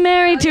are getting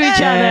married to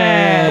each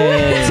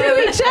other.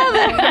 To each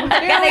other.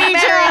 Getting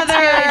married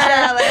to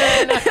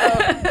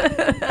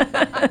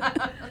each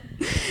other.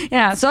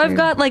 Yeah, so I've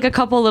got like a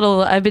couple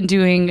little, I've been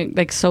doing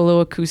like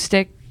solo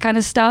acoustic kind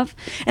of stuff.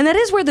 And that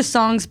is where the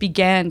songs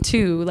began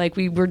too. Like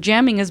we were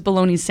jamming as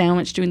Bologna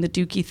Sandwich doing the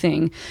Dookie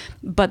thing.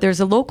 But there's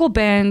a local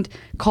band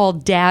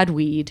called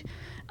Dadweed,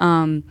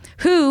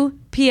 who,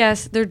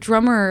 P.S., their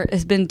drummer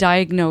has been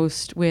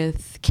diagnosed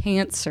with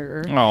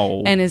cancer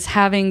and is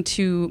having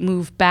to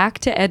move back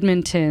to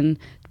Edmonton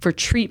for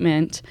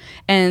treatment.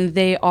 And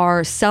they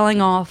are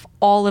selling off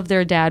all of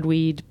their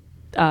Dadweed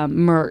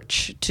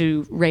merch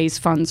to raise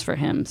funds for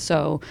him.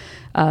 So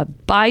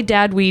buy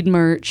Dadweed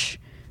merch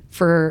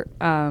for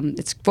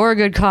it's for a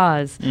good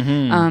cause.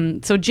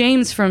 So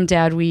James from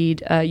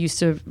Dadweed used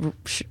to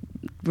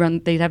run,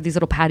 they'd have these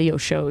little patio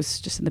shows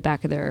just in the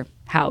back of their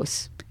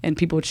house, and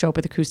people would show up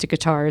with acoustic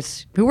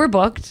guitars who were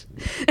booked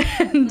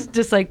and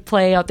just like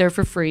play out there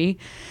for free.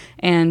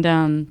 And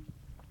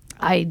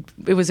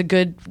it was a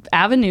good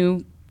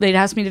avenue. They'd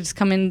asked me to just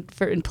come in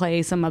and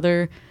play some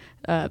other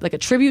like a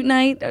tribute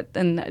night,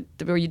 and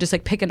where you just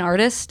like pick an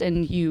artist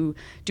and you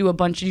do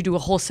a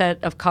whole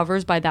set of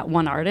covers by that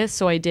one artist.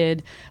 So I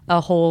did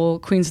a whole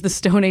Queens of the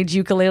Stone Age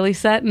ukulele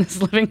set in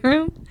his living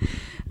room.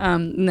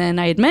 And then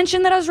I had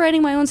mentioned that I was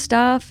writing my own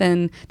stuff,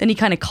 and then he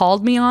kind of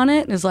called me on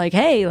it and was like,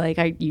 "Hey,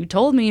 like you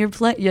told me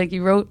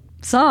you wrote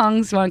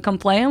songs. You want to come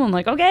play them?" I'm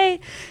like, "Okay,"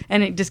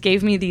 and it just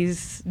gave me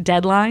these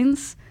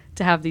deadlines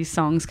to have these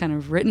songs kind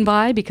of written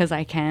by, because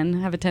I can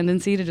have a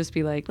tendency to just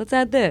be like, let's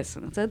add this,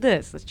 and let's add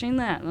this, let's change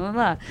that, blah, blah,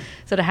 blah.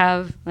 So to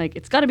have, like,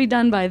 it's got to be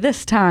done by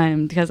this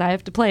time because I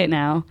have to play it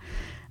now.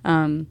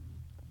 I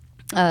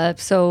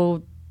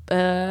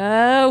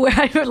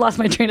lost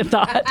my train of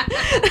thought.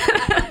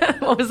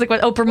 What was the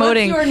question? Oh,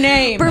 promoting. What's your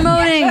name?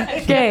 Promoting.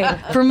 Okay,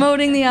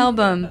 promoting the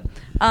album.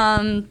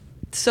 I've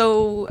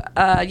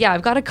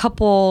got a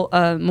couple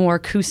more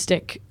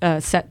acoustic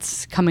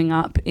sets coming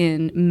up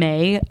in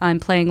May. I'm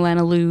playing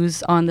Lana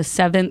Lou's on the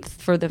 7th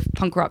for the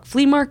Punk Rock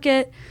Flea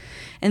Market.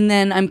 And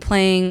then I'm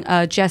playing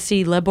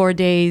Jesse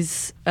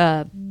Leborda's,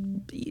 I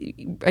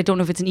don't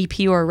know if it's an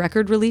EP or a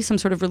record release, some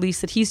sort of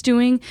release that he's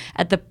doing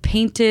at the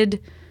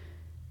Painted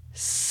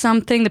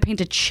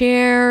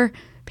Chair,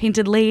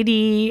 Painted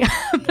Lady.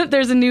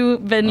 There's a new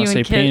venue in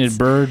Kitts. Painted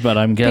Bird, but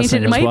I'm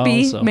guessing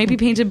Maybe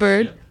Painted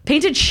Bird.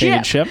 Painted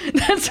Ship. Painted Ship?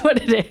 That's what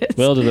it is.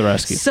 Will to the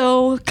rescue.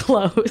 So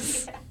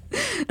close.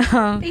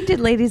 Painted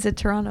Lady's a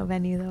Toronto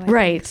venue, though. I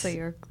Right. think, so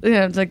you're...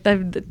 Yeah, it's like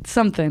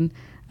something.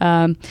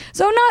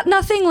 So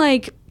nothing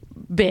like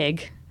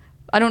big.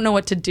 I don't know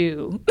what to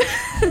do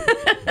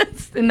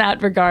in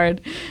that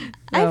regard.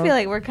 I feel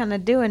like we're kind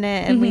of doing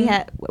it, and we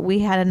had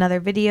another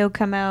video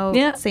come out.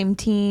 Yeah. Same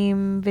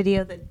team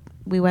video that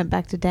we went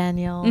back to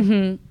Daniel.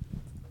 Mm-hmm.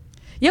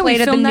 Yeah, Played we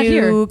at the filmed that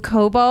here. new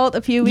Cobalt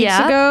a few weeks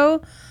Yeah.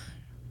 ago.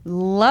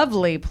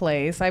 Lovely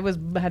place. I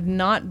had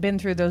not been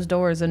through those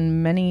doors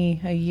in many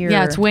a year.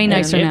 Yeah, it's way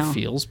nicer it now.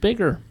 feels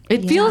bigger.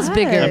 It feels Yes.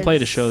 bigger. I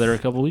played a show there a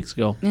couple weeks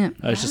ago. Yeah.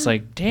 I was just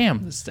like,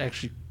 damn, this is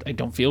actually, I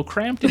don't feel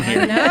cramped in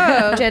here.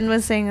 No. Jen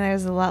was saying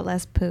there's a lot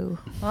less poo.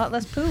 A lot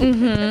less poop.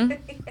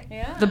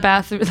 Mm-hmm. The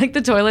bathroom, like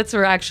the toilets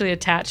were actually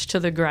attached to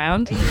the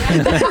ground.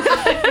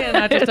 Yeah,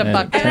 not just a Yeah.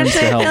 bucket. And Tends to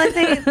help. I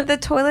feel like the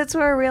toilets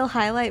were a real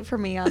highlight for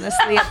me,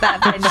 honestly, at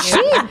that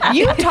venue.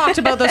 You talked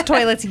about those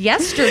toilets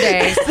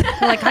yesterday.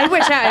 Like, I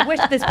wish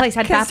this place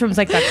had bathrooms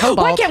like that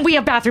Cobalt. Why can't we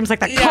have bathrooms like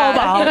that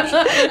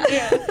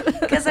Cobalt?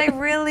 Because I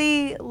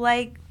really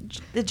like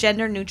the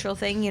gender neutral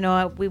thing. You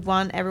know, we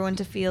want everyone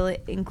to feel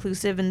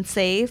inclusive and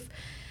safe.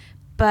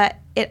 But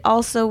it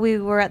also, we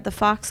were at the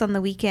Fox on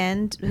the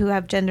weekend, who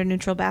have gender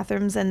neutral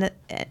bathrooms, and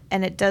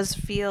it does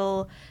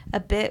feel a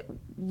bit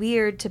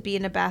weird to be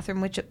in a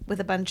bathroom with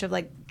a bunch of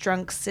like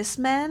drunk cis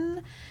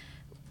men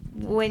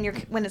when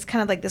it's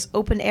kind of like this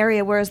open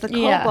area, whereas the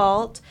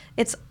Cobalt,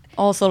 it's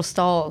Also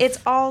stalls. it's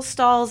all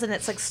stalls, and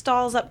it's like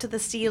stalls up to the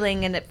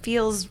ceiling, and it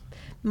feels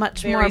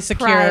much Very more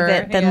secure,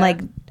 private than yeah. like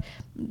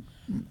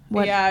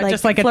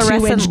just like a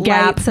fluorescent 2-inch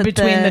gap lights at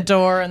between the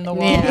door and the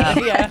wall.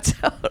 Yeah.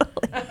 Totally.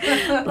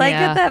 Like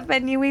Yeah. at that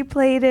venue we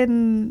played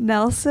in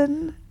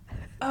Nelson.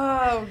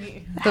 Oh,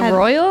 the had-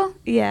 Royal?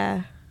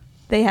 Yeah.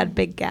 They had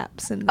big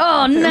gaps in the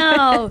Oh bathroom.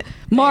 no.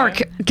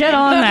 Mark, get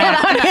on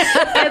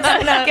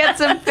that. Get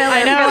some filler.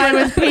 I know. I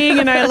was peeing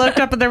and I looked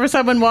up and there was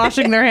someone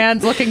washing their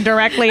hands, looking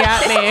directly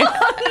at me.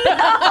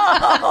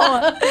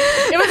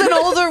 It was an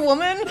older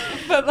woman.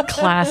 But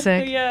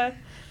Classic. Yeah.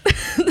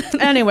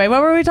 Anyway,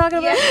 what were we talking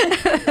about?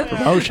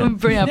 Promotion.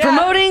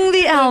 Promoting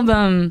the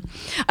album.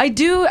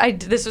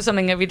 This was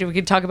something that we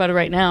could talk about it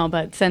right now,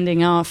 but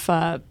sending off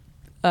Run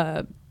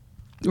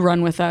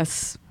With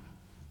Us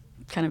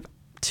kind of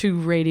to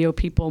radio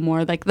people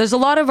more. Like, there's a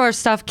lot of our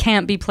stuff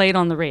can't be played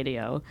on the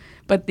radio,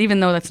 but even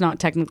though that's not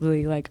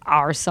technically like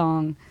our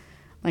song,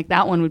 like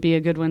that one would be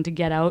a good one to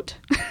get out.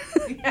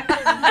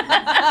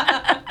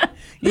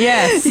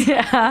 Yes.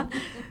 Yeah.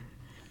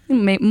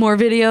 Make more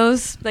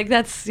videos. Like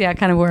that's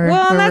kind of where.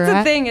 Well, where and that's we're the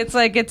at. thing. It's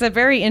like it's a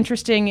very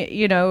interesting,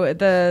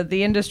 the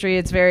industry.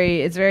 It's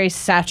very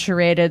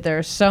saturated.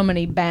 There's so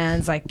many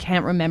bands. I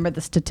can't remember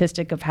the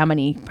statistic of how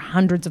many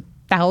hundreds of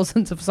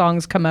thousands of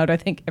songs come out. I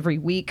think every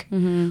week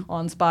on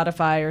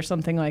Spotify or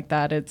something like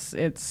that. It's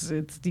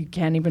you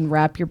can't even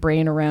wrap your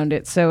brain around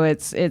it. So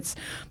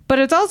but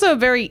it's also a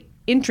very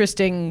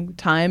interesting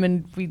time.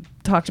 And we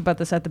talked about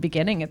this at the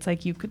beginning. It's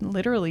like you can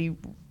literally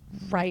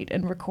write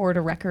and record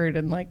a record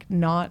and like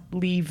not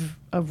leave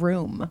a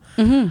room,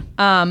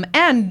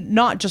 and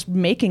not just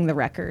making the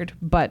record,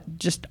 but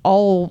just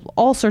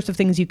all sorts of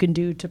things you can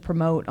do to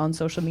promote on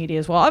social media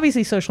as well.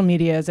 Obviously, social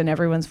media is in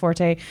everyone's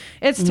forte.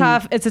 It's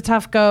tough. It's a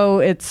tough go.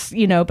 It's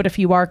but if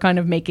you are kind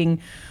of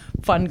making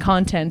fun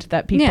content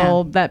that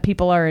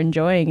people are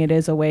enjoying, it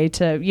is a way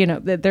to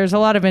there's a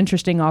lot of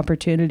interesting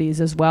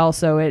opportunities as well.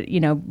 So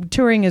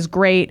touring is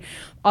great.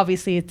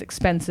 Obviously it's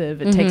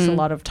expensive. It takes a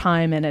lot of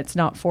time, and it's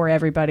not for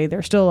everybody.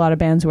 There's still a lot of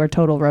bands who are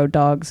total road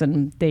dogs,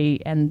 and they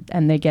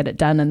get it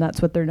done, and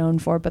that's what they're known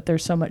for. But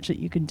there's so much that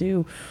you can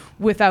do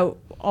without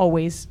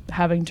always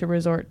having to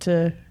resort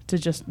to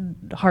just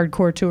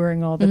hardcore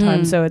touring all the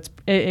time. So it's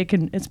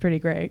pretty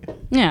great.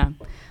 Yeah.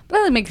 But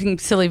I like making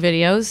silly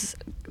videos.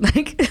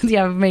 Like,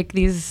 make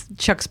these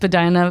Chuck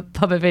Spadina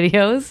puppet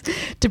videos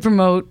to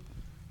promote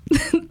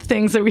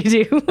things that we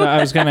do. I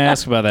was going to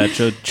ask about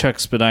that. Chuck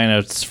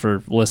Spadina,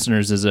 for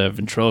listeners, is a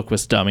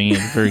ventriloquist dummy in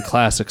a very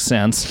classic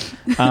sense.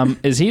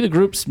 Is he the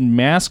group's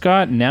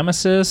mascot,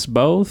 nemesis,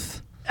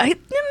 both?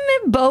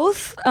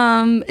 Both.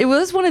 It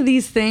was one of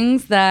these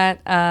things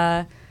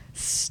that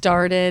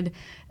started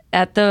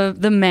at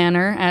the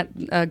Manor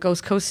at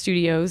Ghost Coast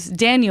Studios.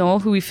 Daniel,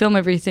 who we film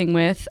everything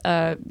with,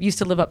 used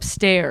to live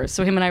upstairs.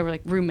 So him and I were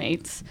like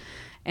roommates.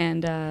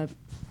 And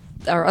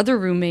our other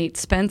roommate,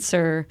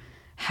 Spencer,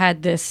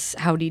 had this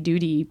Howdy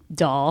Doody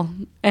doll,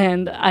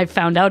 and I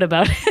found out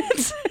about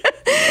it.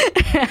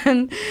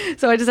 And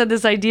so I just had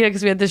this idea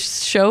because we had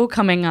this show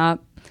coming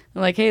up.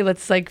 I'm like, hey,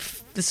 let's like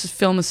this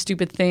film a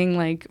stupid thing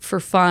like for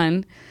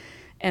fun.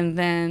 And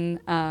then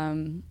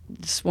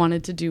just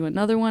wanted to do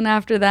another one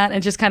after that,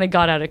 and just kind of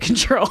got out of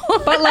control.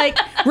 But like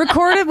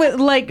recorded with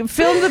like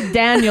filmed with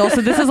Daniel,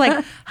 so this is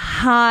like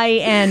high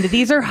end.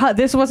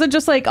 This wasn't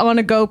just like on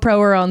a GoPro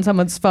or on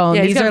someone's phone.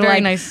 Yeah, these are very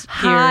like nice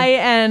high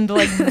end,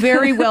 like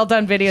very well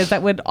done videos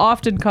that would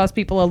often cost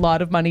people a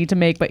lot of money to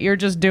make. But you're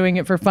just doing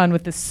it for fun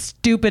with this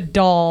stupid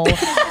doll.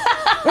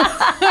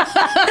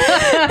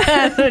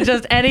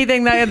 Just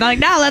anything that like,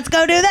 now let's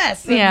go do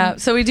this. Yeah,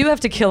 so we do have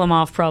to kill him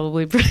off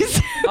probably pretty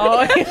soon.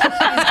 Oh, He's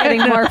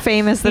getting more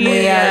famous than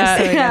we are.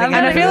 So we gotta and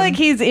get I rid feel of like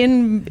him. he's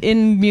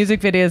in music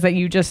videos that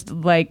you just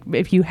like.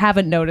 If you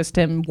haven't noticed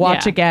him,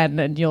 watch Yeah. again,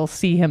 and you'll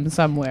see him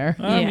somewhere.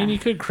 I Yeah. mean, you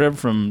could crib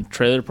from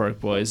Trailer Park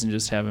Boys and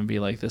just have him be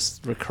like this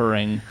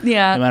recurring.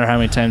 Yeah. No matter how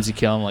many times you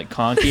kill him, like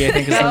Conky, I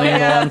think is the name of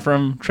the one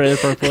from Trailer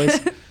Park Boys.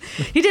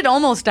 He did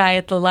almost die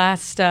at the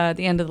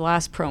end of the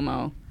last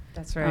promo.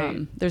 That's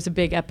right. There's a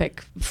big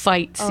epic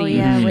fight Oh, scene.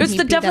 yeah, when It's he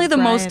beat definitely up the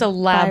most Byron.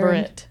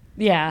 elaborate.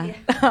 Yeah,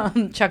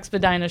 Chuck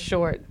Spadina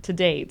short to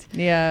date.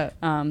 Yeah.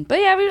 But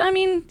yeah, I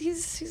mean,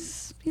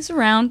 he's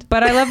around.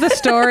 But I love the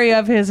story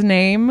of his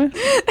name.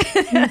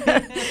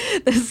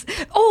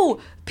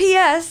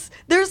 P.S.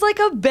 There's like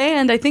a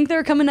band. I think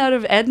they're coming out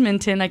of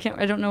Edmonton. I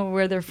don't know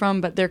where they're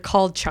from, but they're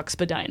called Chuck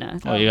Spadina.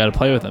 Oh, you got to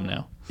play with them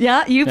now.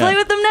 Yeah, you play Yeah.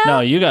 with them now? No,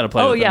 you got to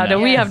play Oh with them yeah, now. no,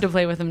 we have to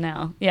play with them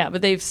now. Yeah,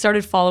 but they've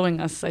started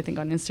following us, I think,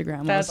 on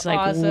Instagram. That's I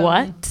was like, awesome.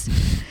 what?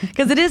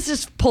 Because it is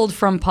just pulled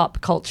from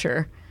pop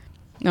culture.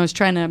 I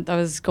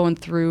was going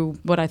through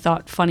what I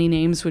thought funny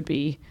names would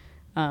be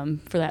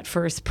for that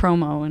first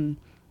promo, and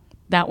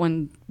that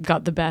one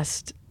got the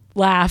best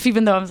laugh,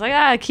 even though I was like,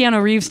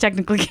 Keanu Reeves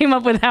technically came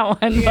up with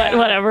that one, but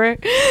whatever.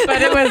 But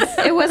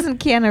It wasn't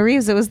Keanu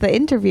Reeves. It was the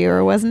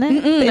interviewer, wasn't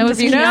it? The that was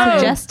interviewer Keanu.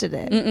 suggested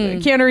it.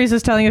 Keanu Reeves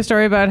is telling a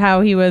story about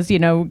how he was,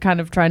 kind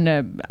of trying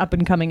to up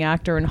and coming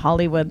actor in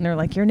Hollywood, and they're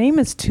like, "Your name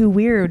is too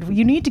weird.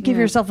 You need to give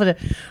yourself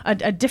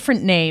a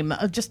different name,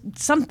 just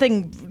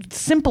something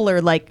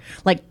simpler, like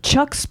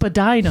Chuck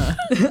Spadina."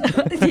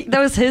 that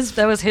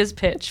was his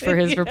pitch for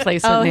his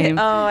replacement name.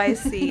 I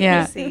see.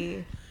 Yeah. I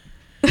see.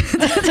 I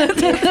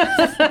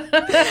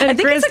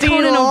think Christine it's a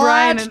Conan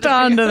O'Brien. latched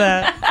onto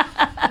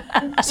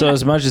that. So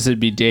as much as it'd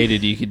be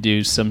dated, you could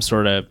do some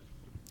sort of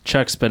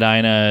Chuck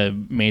Spadina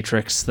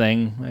Matrix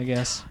thing, I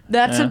guess.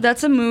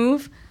 That's a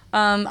move.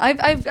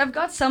 I've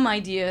got some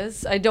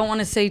ideas. I don't want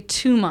to say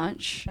too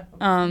much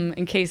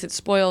in case it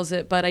spoils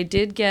it, but I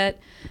did get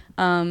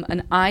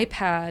an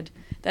iPad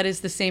that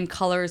is the same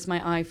color as my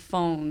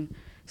iPhone.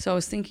 So I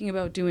was thinking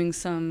about doing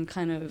some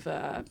kind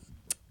of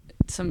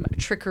some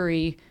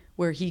trickery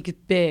where he gets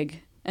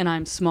big and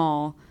I'm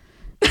small.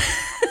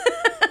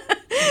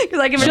 Because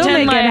I can She'll pretend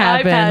make my it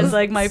happen. iPad's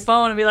like my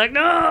phone and be like,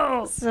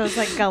 no. So it's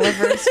like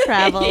Gulliver's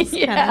Travels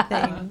Yeah.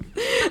 kind of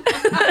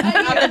thing.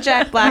 Not the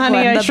Jack Black Honey,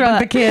 one. I the Shrunk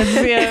the book. Kids.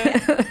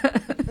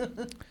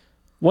 Yeah.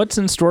 What's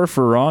in store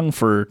for Rong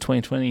for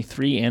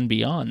 2023 and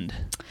beyond?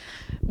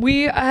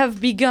 We have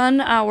begun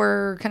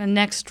our kind of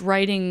next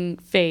writing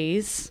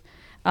phase.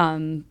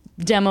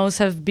 Demos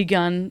have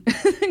begun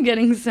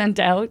getting sent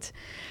out.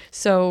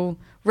 So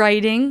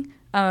writing,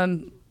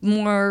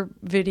 more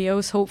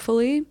videos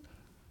hopefully.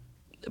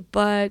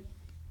 But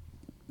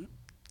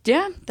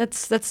yeah,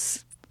 that's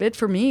it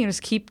for me.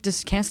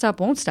 Just can't stop,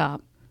 won't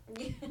stop.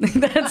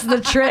 That's the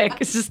trick.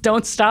 It's just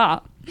don't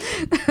stop.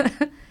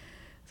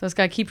 So it's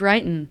got to keep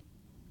writing.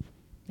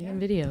 Making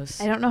videos.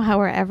 I don't know how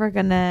we're ever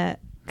gonna,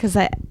 because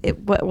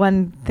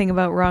one thing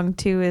about Wrong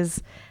too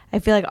is I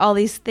feel like all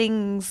these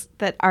things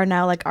that are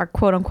now like our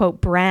quote unquote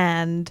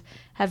brand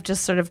have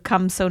just sort of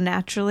come so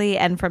naturally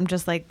and from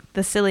just like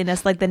the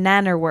silliness, like the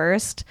Nanner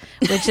Worst,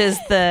 which is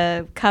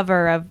the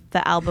cover of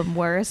the album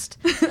Worst.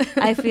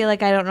 I feel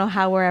like I don't know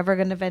how we're ever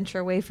going to venture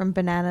away from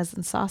bananas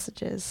and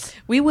sausages.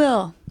 We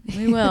will.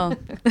 We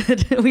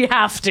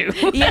have to.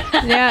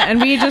 Yeah,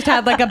 and we just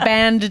had like a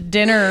band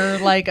dinner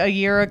like a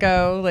year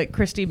ago. Like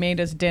Christy made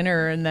us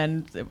dinner, and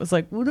then it was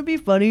like, wouldn't it be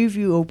funny if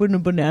you opened a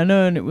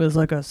banana and it was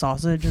like a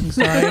sausage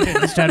inside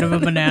instead of a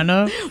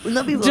banana? Wouldn't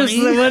that be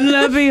Wouldn't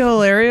that be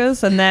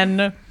hilarious? And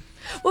then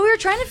Well, we were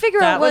trying to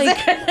figure out, was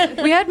like,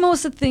 we had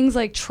most of the things,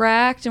 like,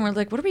 tracked, and we're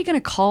like, what are we going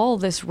to call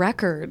this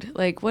record?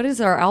 Like, what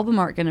is our album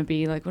art going to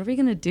be? Like, what are we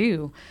going to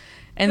do?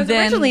 And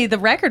then... originally the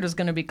record was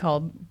going to be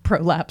called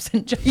Prolapse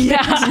and Judgment.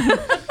 Yeah.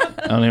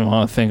 I don't even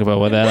want to think about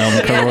what that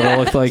album cover would have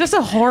looked like. Just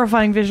a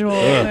horrifying visual.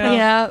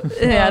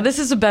 Yeah, this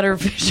is a better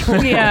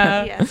visual.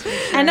 Yeah. Yes, for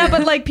sure. I know,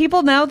 but like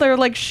people now, they're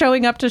like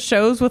showing up to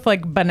shows with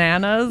like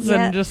bananas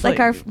and just like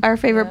our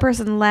favorite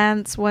person,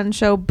 Lance, one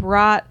show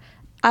brought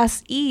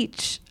us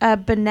each a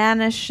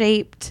banana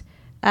shaped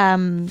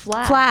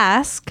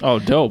flask Oh,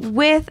 dope.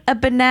 with a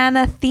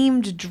banana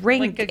themed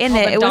drink Like in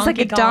called it. a It was like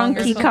a Donkey Kong or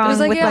Donkey something. Kong It was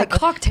like, with yeah, like a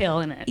cocktail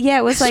in it. yeah,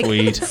 it was like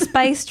Sweet.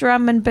 spiced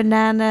rum and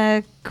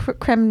banana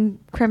creme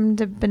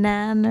de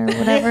banane or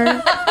whatever.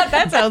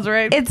 That sounds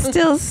right. It's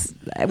still,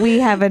 we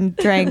haven't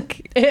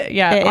drank.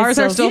 Ours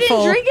are still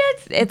full. You didn't drink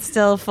it? It's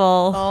still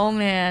full. Oh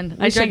man,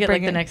 We I should drank it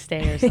bring like the it. next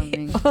day or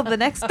something. Well, the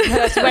next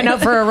Went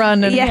out for a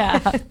run. And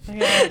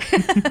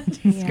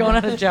Just going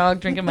on a jog,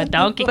 drinking my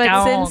Donkey But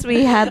Kong. since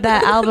we had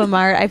that album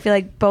art, I feel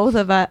like all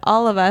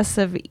of us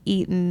have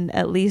eaten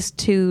at least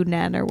 2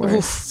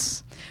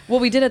 Nannerwursts. Well,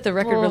 we did at the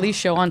record Oh. release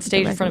show on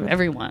stage in front of record-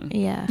 everyone.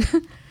 Yeah.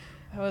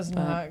 That was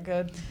not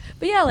good.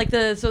 But yeah, like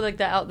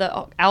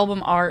the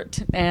album art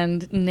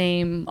and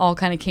name all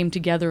kind of came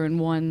together in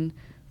one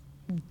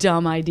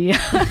dumb idea,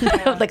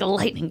 like a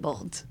lightning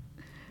bolt.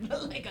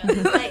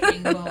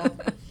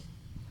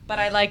 But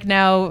I like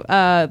now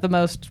the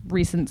most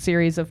recent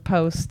series of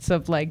posts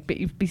of like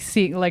be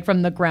seeing like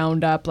from the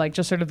ground up, like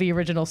just sort of the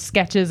original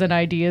sketches and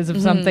ideas of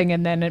something,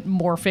 and then it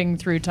morphing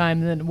through time,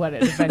 and then what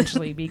it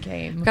eventually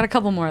became. Got a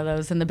couple more of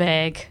those in the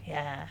bag.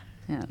 Yeah.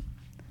 Yeah,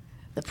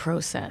 the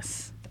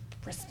process.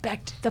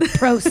 Respect the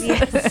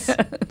process.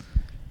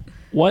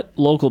 What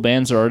local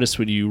bands or artists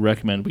would you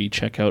recommend we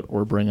check out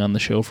or bring on the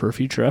show for a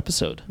future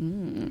episode?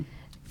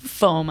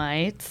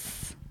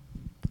 Foamites.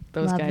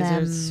 Those Love guys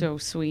them. are so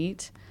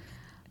sweet.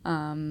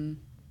 I'm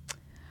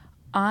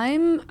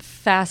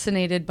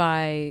fascinated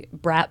by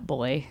Brat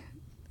Boy,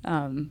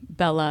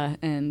 Bella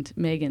and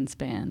Megan's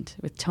band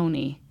with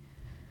Tony.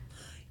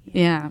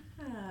 Yeah.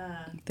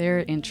 They're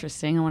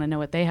interesting. I want to know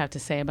what they have to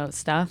say about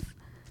stuff.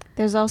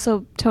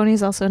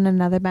 Tony's also in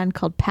another band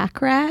called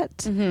Pack Rat.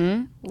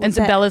 Mm-hmm. Was And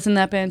that- Bella's in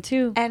that band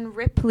too. And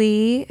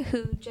Ripley,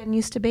 who Jen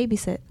used to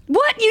babysit.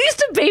 What? You used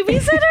to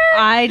babysit her?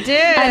 I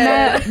did.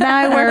 And now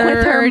I work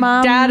with her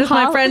mom. Dad is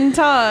my Hol- friend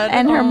Todd.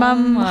 And her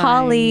mom, my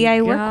Holly,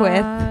 I work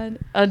with. God.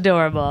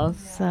 Adorable.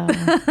 So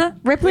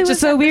Ripley Which was is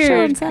so at the show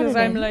weird on because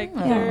I'm Saturday. like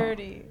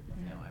 30.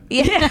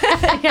 Yeah.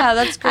 Yeah,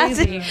 that's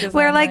crazy. 'cause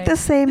We're I'm like the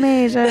same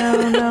age. I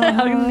don't know.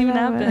 How did it even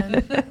how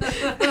happen?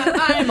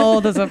 I'm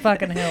old as a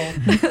fucking hill.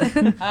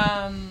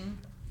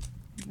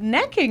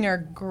 Necking are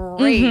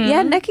great.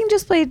 Yeah, Necking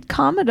just played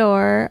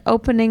Commodore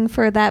opening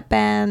for that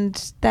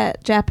band,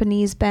 that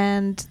Japanese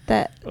band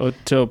that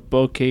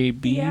Otoboke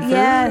Beaver?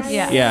 Yes.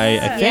 Yeah. Yeah,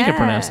 I think I Yeah.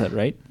 pronounced that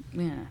right.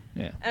 Yeah.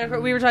 Yeah. And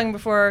we were talking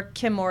before,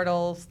 Kim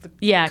Mortals, the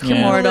Yeah, Kim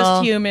Yeah. Mortal.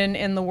 coolest human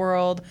in the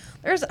world.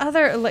 There's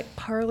other, like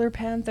Parlor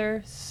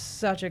Panther,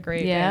 such a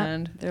great Yeah,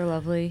 band. they're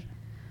lovely.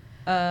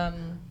 Die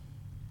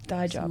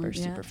Jobber's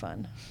Yeah. super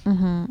fun.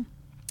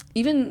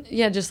 Even,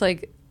 yeah, just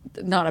like,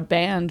 not a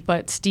band,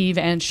 but Steve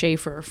and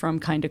Schaefer from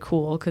Kinda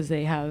Cool, because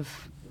they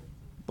have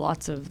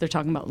they're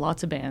talking about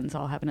lots of bands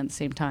all happening at the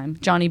same time.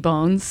 Johnny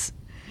Bones.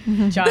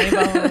 Johnny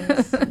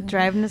Bones.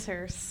 driving his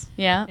hearse.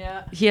 Yeah.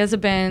 Yeah. He has a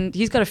band.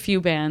 He's got a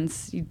few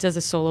bands. He does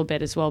a solo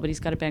bit as well, but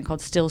he's got a band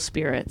called Still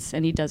Spirits,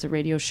 and he does a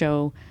radio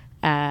show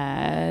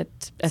at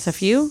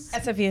SFU.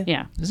 SFU.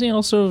 Yeah. Isn't he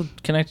also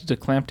connected to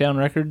Clampdown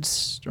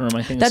Records? Or am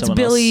I thinking That's someone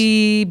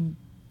Billy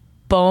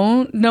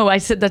Bone. No, I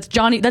said that's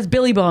Johnny. That's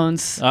Billy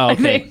Bones. Oh, I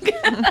okay. think.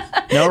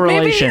 No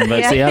relation, but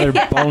it's the other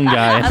Bone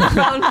guy.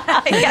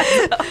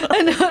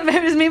 I know,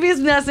 maybe his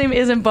last name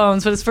isn't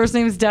Bones, but his first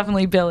name is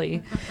definitely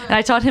Billy. And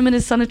I taught him and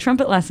his son a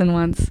trumpet lesson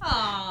once.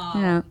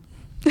 Yeah.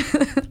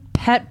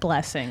 Pet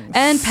Blessings.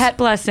 And Pet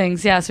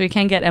Blessings, yeah. So we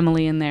can get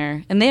Emily in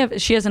there,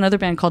 and she has another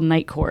band called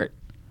Night Court.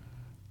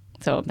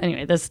 So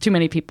anyway, there's too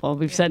many people.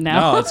 We've said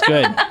now. No, it's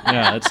good.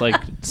 Yeah, it's like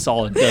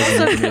solid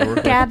dozen for me to work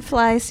with.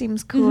 Gadfly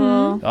seems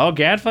cool. Oh,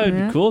 Gadfly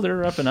would be cool.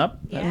 They're up and up.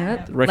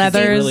 Yeah. The record's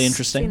Leathers. really Seen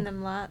interesting.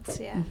 them lots,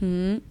 yeah.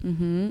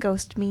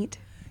 Ghost Meat.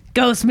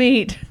 Ghost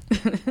Meat.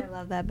 I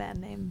love that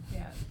band name.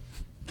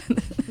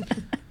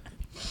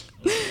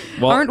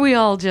 Well, Aren't we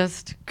all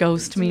just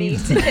ghost meat?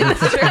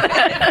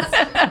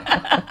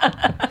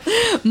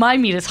 My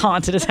meat is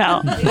haunted as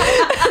hell.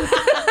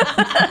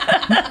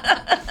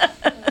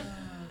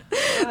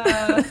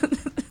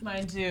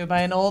 Mine too,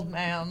 by an old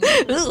man.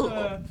 Get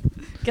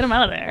him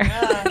out of there.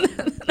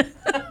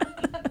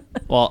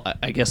 well,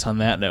 I guess on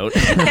that note,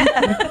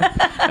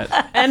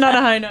 And on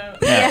a high note.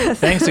 yeah,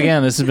 thanks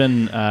again. This has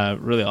been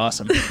really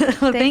awesome.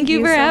 Well, thank you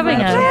you for so having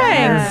much. us.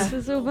 Thanks. This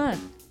was so fun.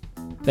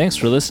 Thanks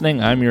for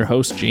listening. I'm your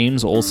host,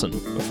 James Olson.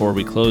 Before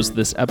we close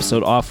this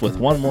episode off with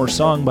one more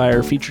song by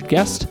our featured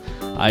guest,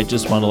 I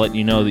just want to let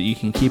you know that you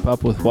can keep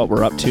up with what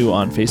we're up to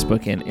on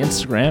Facebook and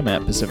Instagram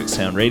at Pacific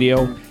Sound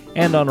Radio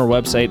and on our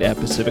website at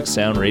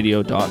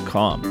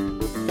pacificsoundradio.com.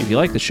 If you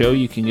like the show,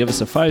 you can give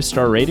us a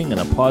 5-star rating and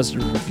a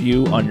positive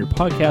review on your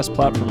podcast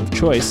platform of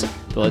choice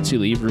that lets you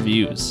leave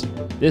reviews.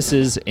 This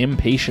is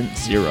Impatient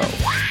Zero.